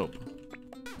 no scope.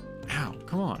 Ow,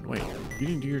 come on, wait. You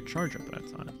didn't do your charge up that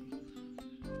time.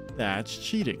 That's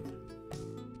cheating.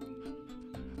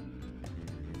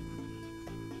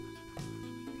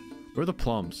 Where are the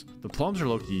plums? The plums are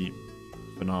low-key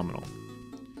phenomenal.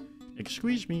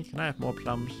 Excuse me, can I have more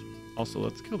plums? Also,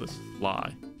 let's kill this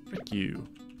fly. Frick you.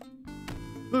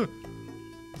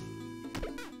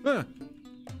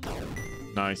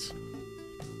 Nice.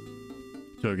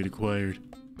 Target acquired.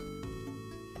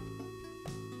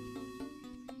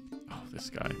 Oh, this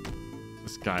guy.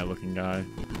 This guy-looking guy.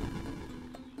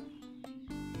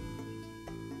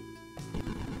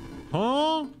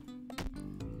 Huh?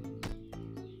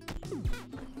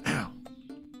 Ow.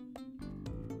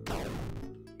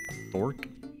 Dork.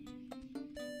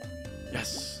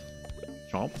 Yes.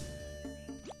 Chomp.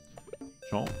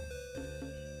 Chomp.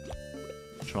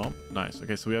 Chomp. Nice.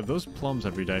 Okay, so we have those plums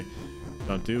every day.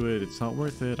 Don't do it. It's not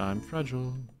worth it. I'm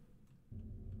fragile.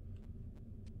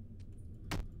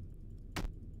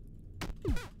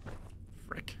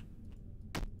 Frick.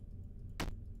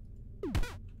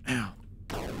 Ow.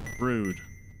 Rude.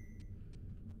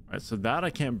 Alright, so that I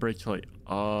can't break till I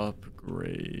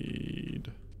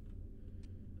upgrade.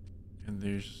 And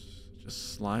there's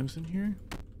just slimes in here?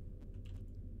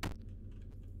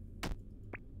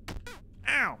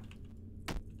 Ow!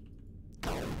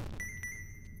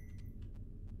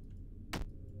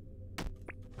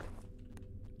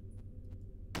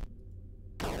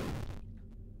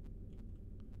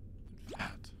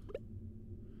 Fat.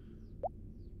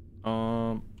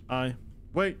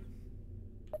 Wait.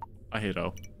 I hate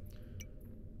O.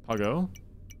 Puggo.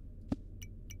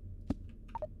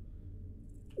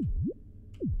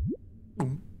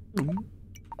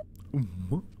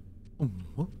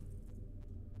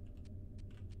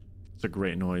 It's a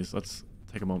great noise. Let's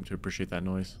take a moment to appreciate that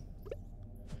noise.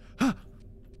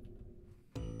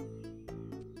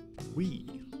 Wee.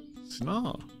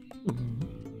 Snaw.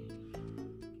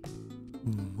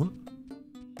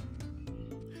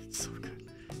 It's so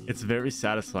good. It's very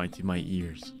satisfying to my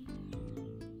ears.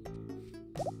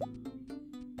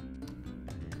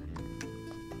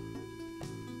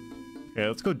 Okay,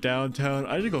 let's go downtown.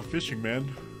 I need to go fishing,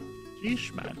 man.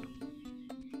 Jeesh, man.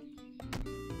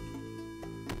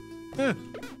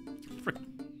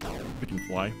 Freaking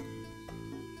fly.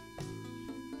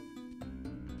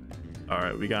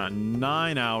 Alright, we got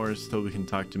 9 hours till we can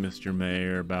talk to Mr.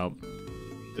 Mayor about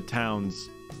the town's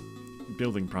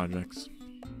building projects.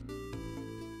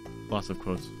 Lots of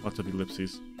quotes, lots of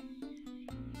ellipses.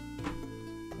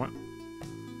 What?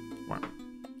 What?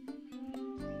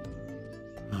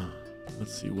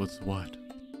 Let's see what's what.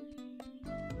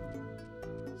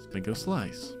 Mango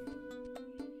slice.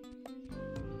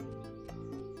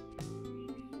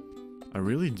 I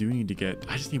really do need to get...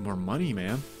 I just need more money,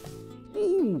 man.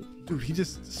 Ooh, dude, he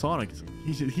just Sonic.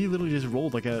 He literally just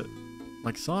rolled like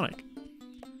Sonic.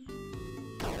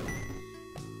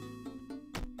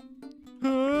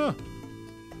 Ah!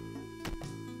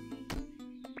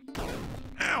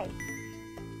 Ow!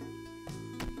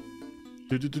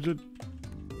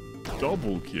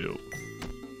 Double kill.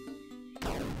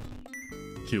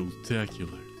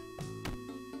 Kill-tacular.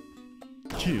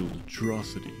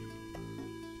 Kill-trocity.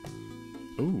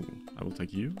 Oh, I will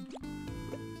take you.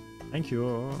 Thank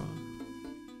you.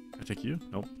 Can I take you?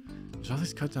 Nope. There's all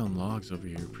these cut down logs over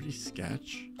here. Pretty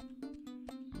sketch.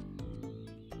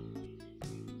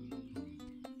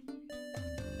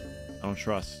 I don't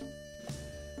trust.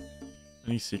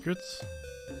 Any secrets?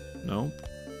 Nope.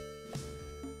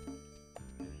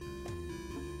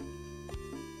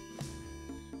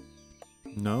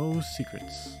 No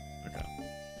secrets. Okay.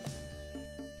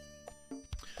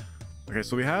 Okay,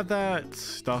 so we have that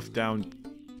stuff down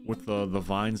with the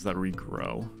vines that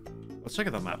regrow. Let's check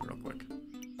out the map real quick.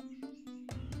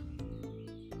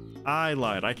 I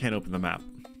lied. I can't open the map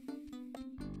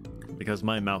because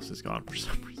my mouse is gone for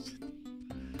some reason.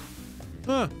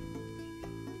 Huh.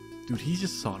 Dude, he's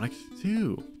just Sonic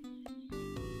too.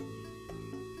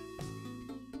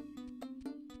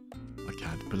 I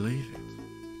can't believe it.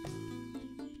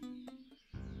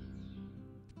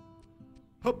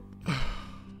 Hup.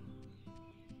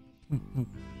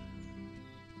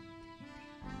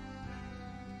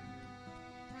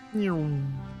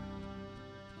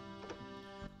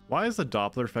 Why is the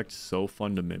Doppler effect so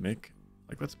fun to mimic?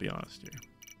 Like, let's be honest here.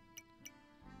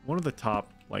 One of the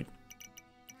top, like,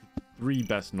 3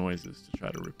 best noises to try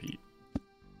to repeat.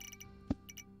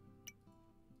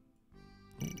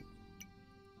 Ooh.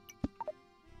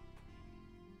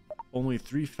 Only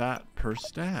 3 fat per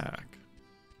stack.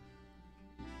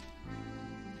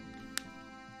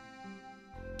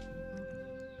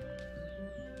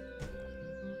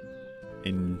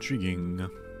 Intriguing.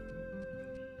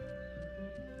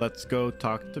 Let's go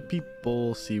talk to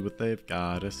people, see what they've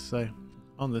got to say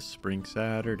on this spring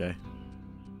Saturday.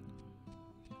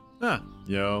 Ah,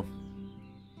 yo.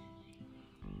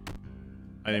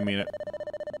 I didn't mean it.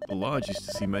 The lodge used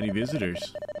to see many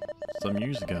visitors some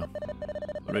years ago.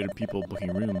 The rate of people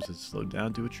booking rooms has slowed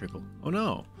down to a trickle. Oh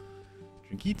no.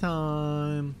 Drinky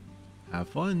time. Have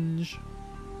fun.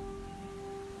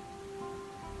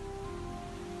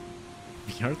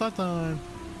 Thought time.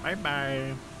 Bye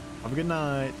bye. Have a good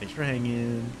night. Thanks for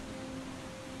hanging.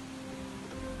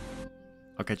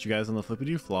 I'll catch you guys on the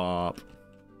flippity flop.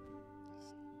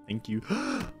 Thank you.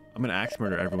 I'm gonna axe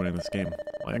murder everyone in this game.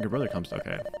 My younger brother comes to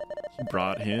okay. He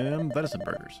brought him venison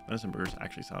burgers. Venison burgers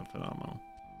actually sound phenomenal.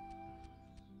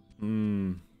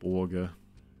 Borga.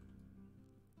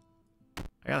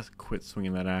 I gotta quit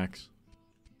swinging that axe.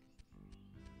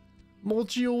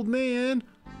 Mulchy old man.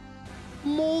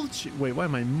 Mulchy. Wait, why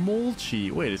am I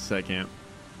mulchy? Wait a second.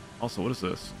 Also, what is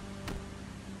this?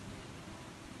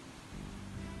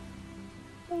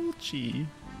 Mulchy.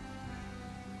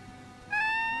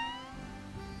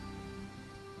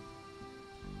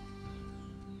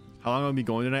 How long will I be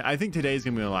going tonight? I think today's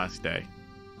gonna be the last day.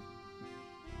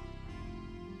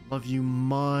 Love you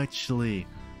muchly.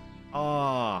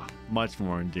 Ah, much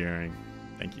more endearing.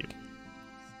 Thank you.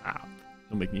 Stop.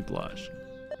 Don't make me blush.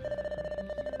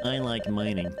 I like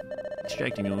mining.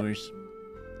 Extracting ores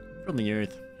from the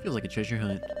earth. Feels like a treasure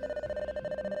hunt.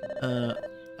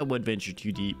 I would venture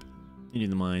too deep into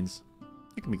the mines.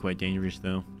 It can be quite dangerous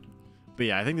though. But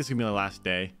yeah, I think this is gonna be the last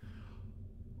day.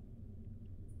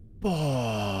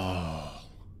 Ball.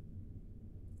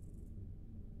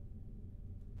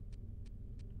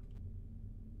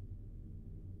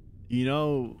 You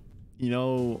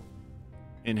know,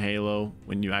 in Halo,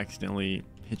 when you accidentally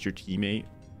hit your teammate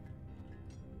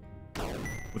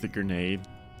with a grenade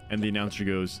and the announcer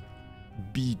goes,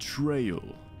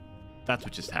 betrayal. That's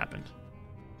what just happened.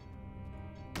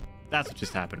 That's what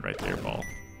just happened right there, Ball.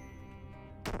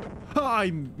 Oh,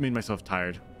 I made myself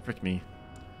tired. Frick me.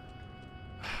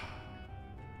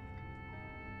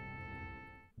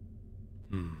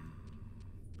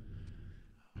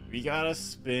 We gotta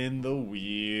spin the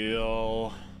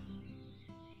wheel.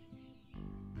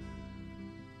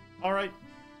 All right,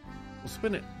 we'll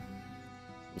spin it.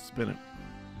 We'll spin it.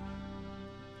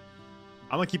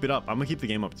 I'm gonna keep it up. I'm gonna keep the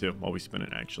game up too while we spin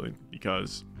it, actually,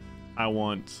 because I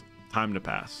want time to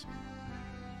pass.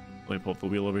 Let me pull up the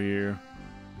wheel over here.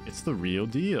 It's the real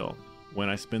deal. When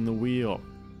I spin the wheel,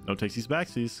 no takesies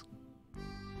backsies.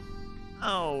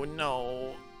 Oh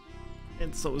no,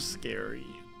 it's so scary.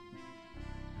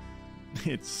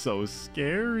 It's so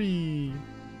scary.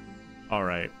 All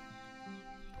right,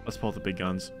 let's pull out the big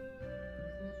guns.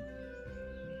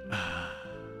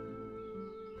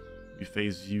 We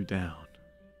phase you down.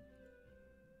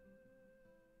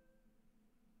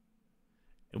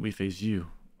 And we phase you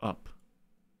up.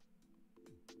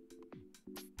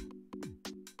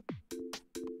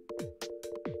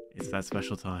 It's that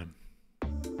special time.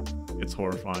 It's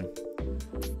horrifying.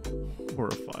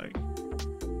 Horrifying.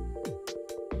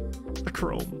 The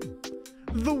chrome.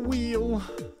 The wheel.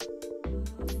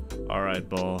 All right,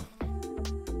 Ball.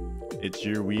 It's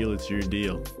your wheel, it's your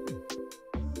deal.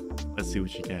 Let's see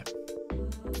what you get.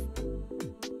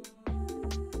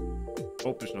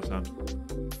 Oh, there's no sound.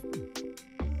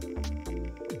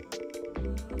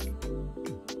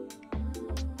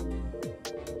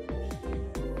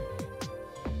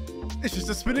 It's just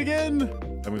a spin again.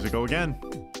 That means we go again.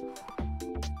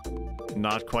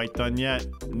 Not quite done yet.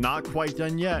 Not quite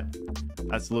done yet.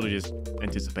 That's literally just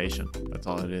anticipation. That's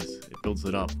all it is. It builds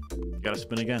it up. You gotta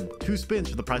spin again. 2 spins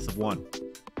for the price of 1.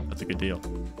 That's a good deal.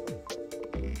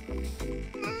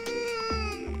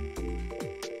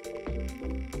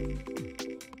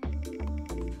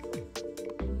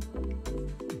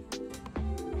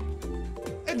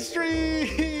 And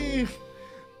stream!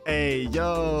 Hey,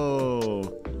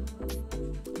 yo!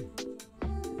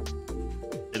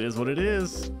 It is what it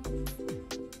is.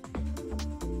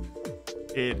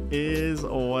 It is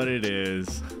what it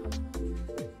is.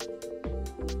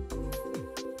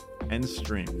 End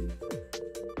stream.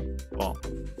 Well,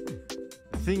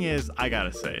 the thing is, I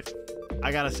gotta save.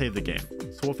 I gotta save the game.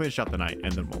 So we'll finish out the night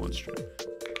and then we'll end stream.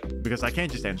 Because I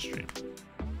can't just end stream.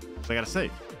 So I gotta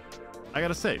save. I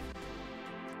gotta save.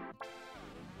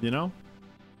 You know?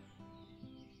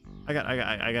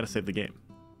 I gotta save the game,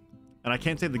 and I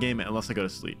can't save the game unless I go to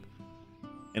sleep.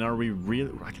 And are we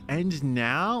really like end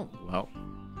now? Well,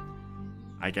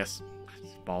 I guess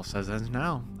ball says ends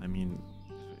now. I mean,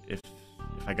 if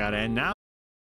I gotta end now.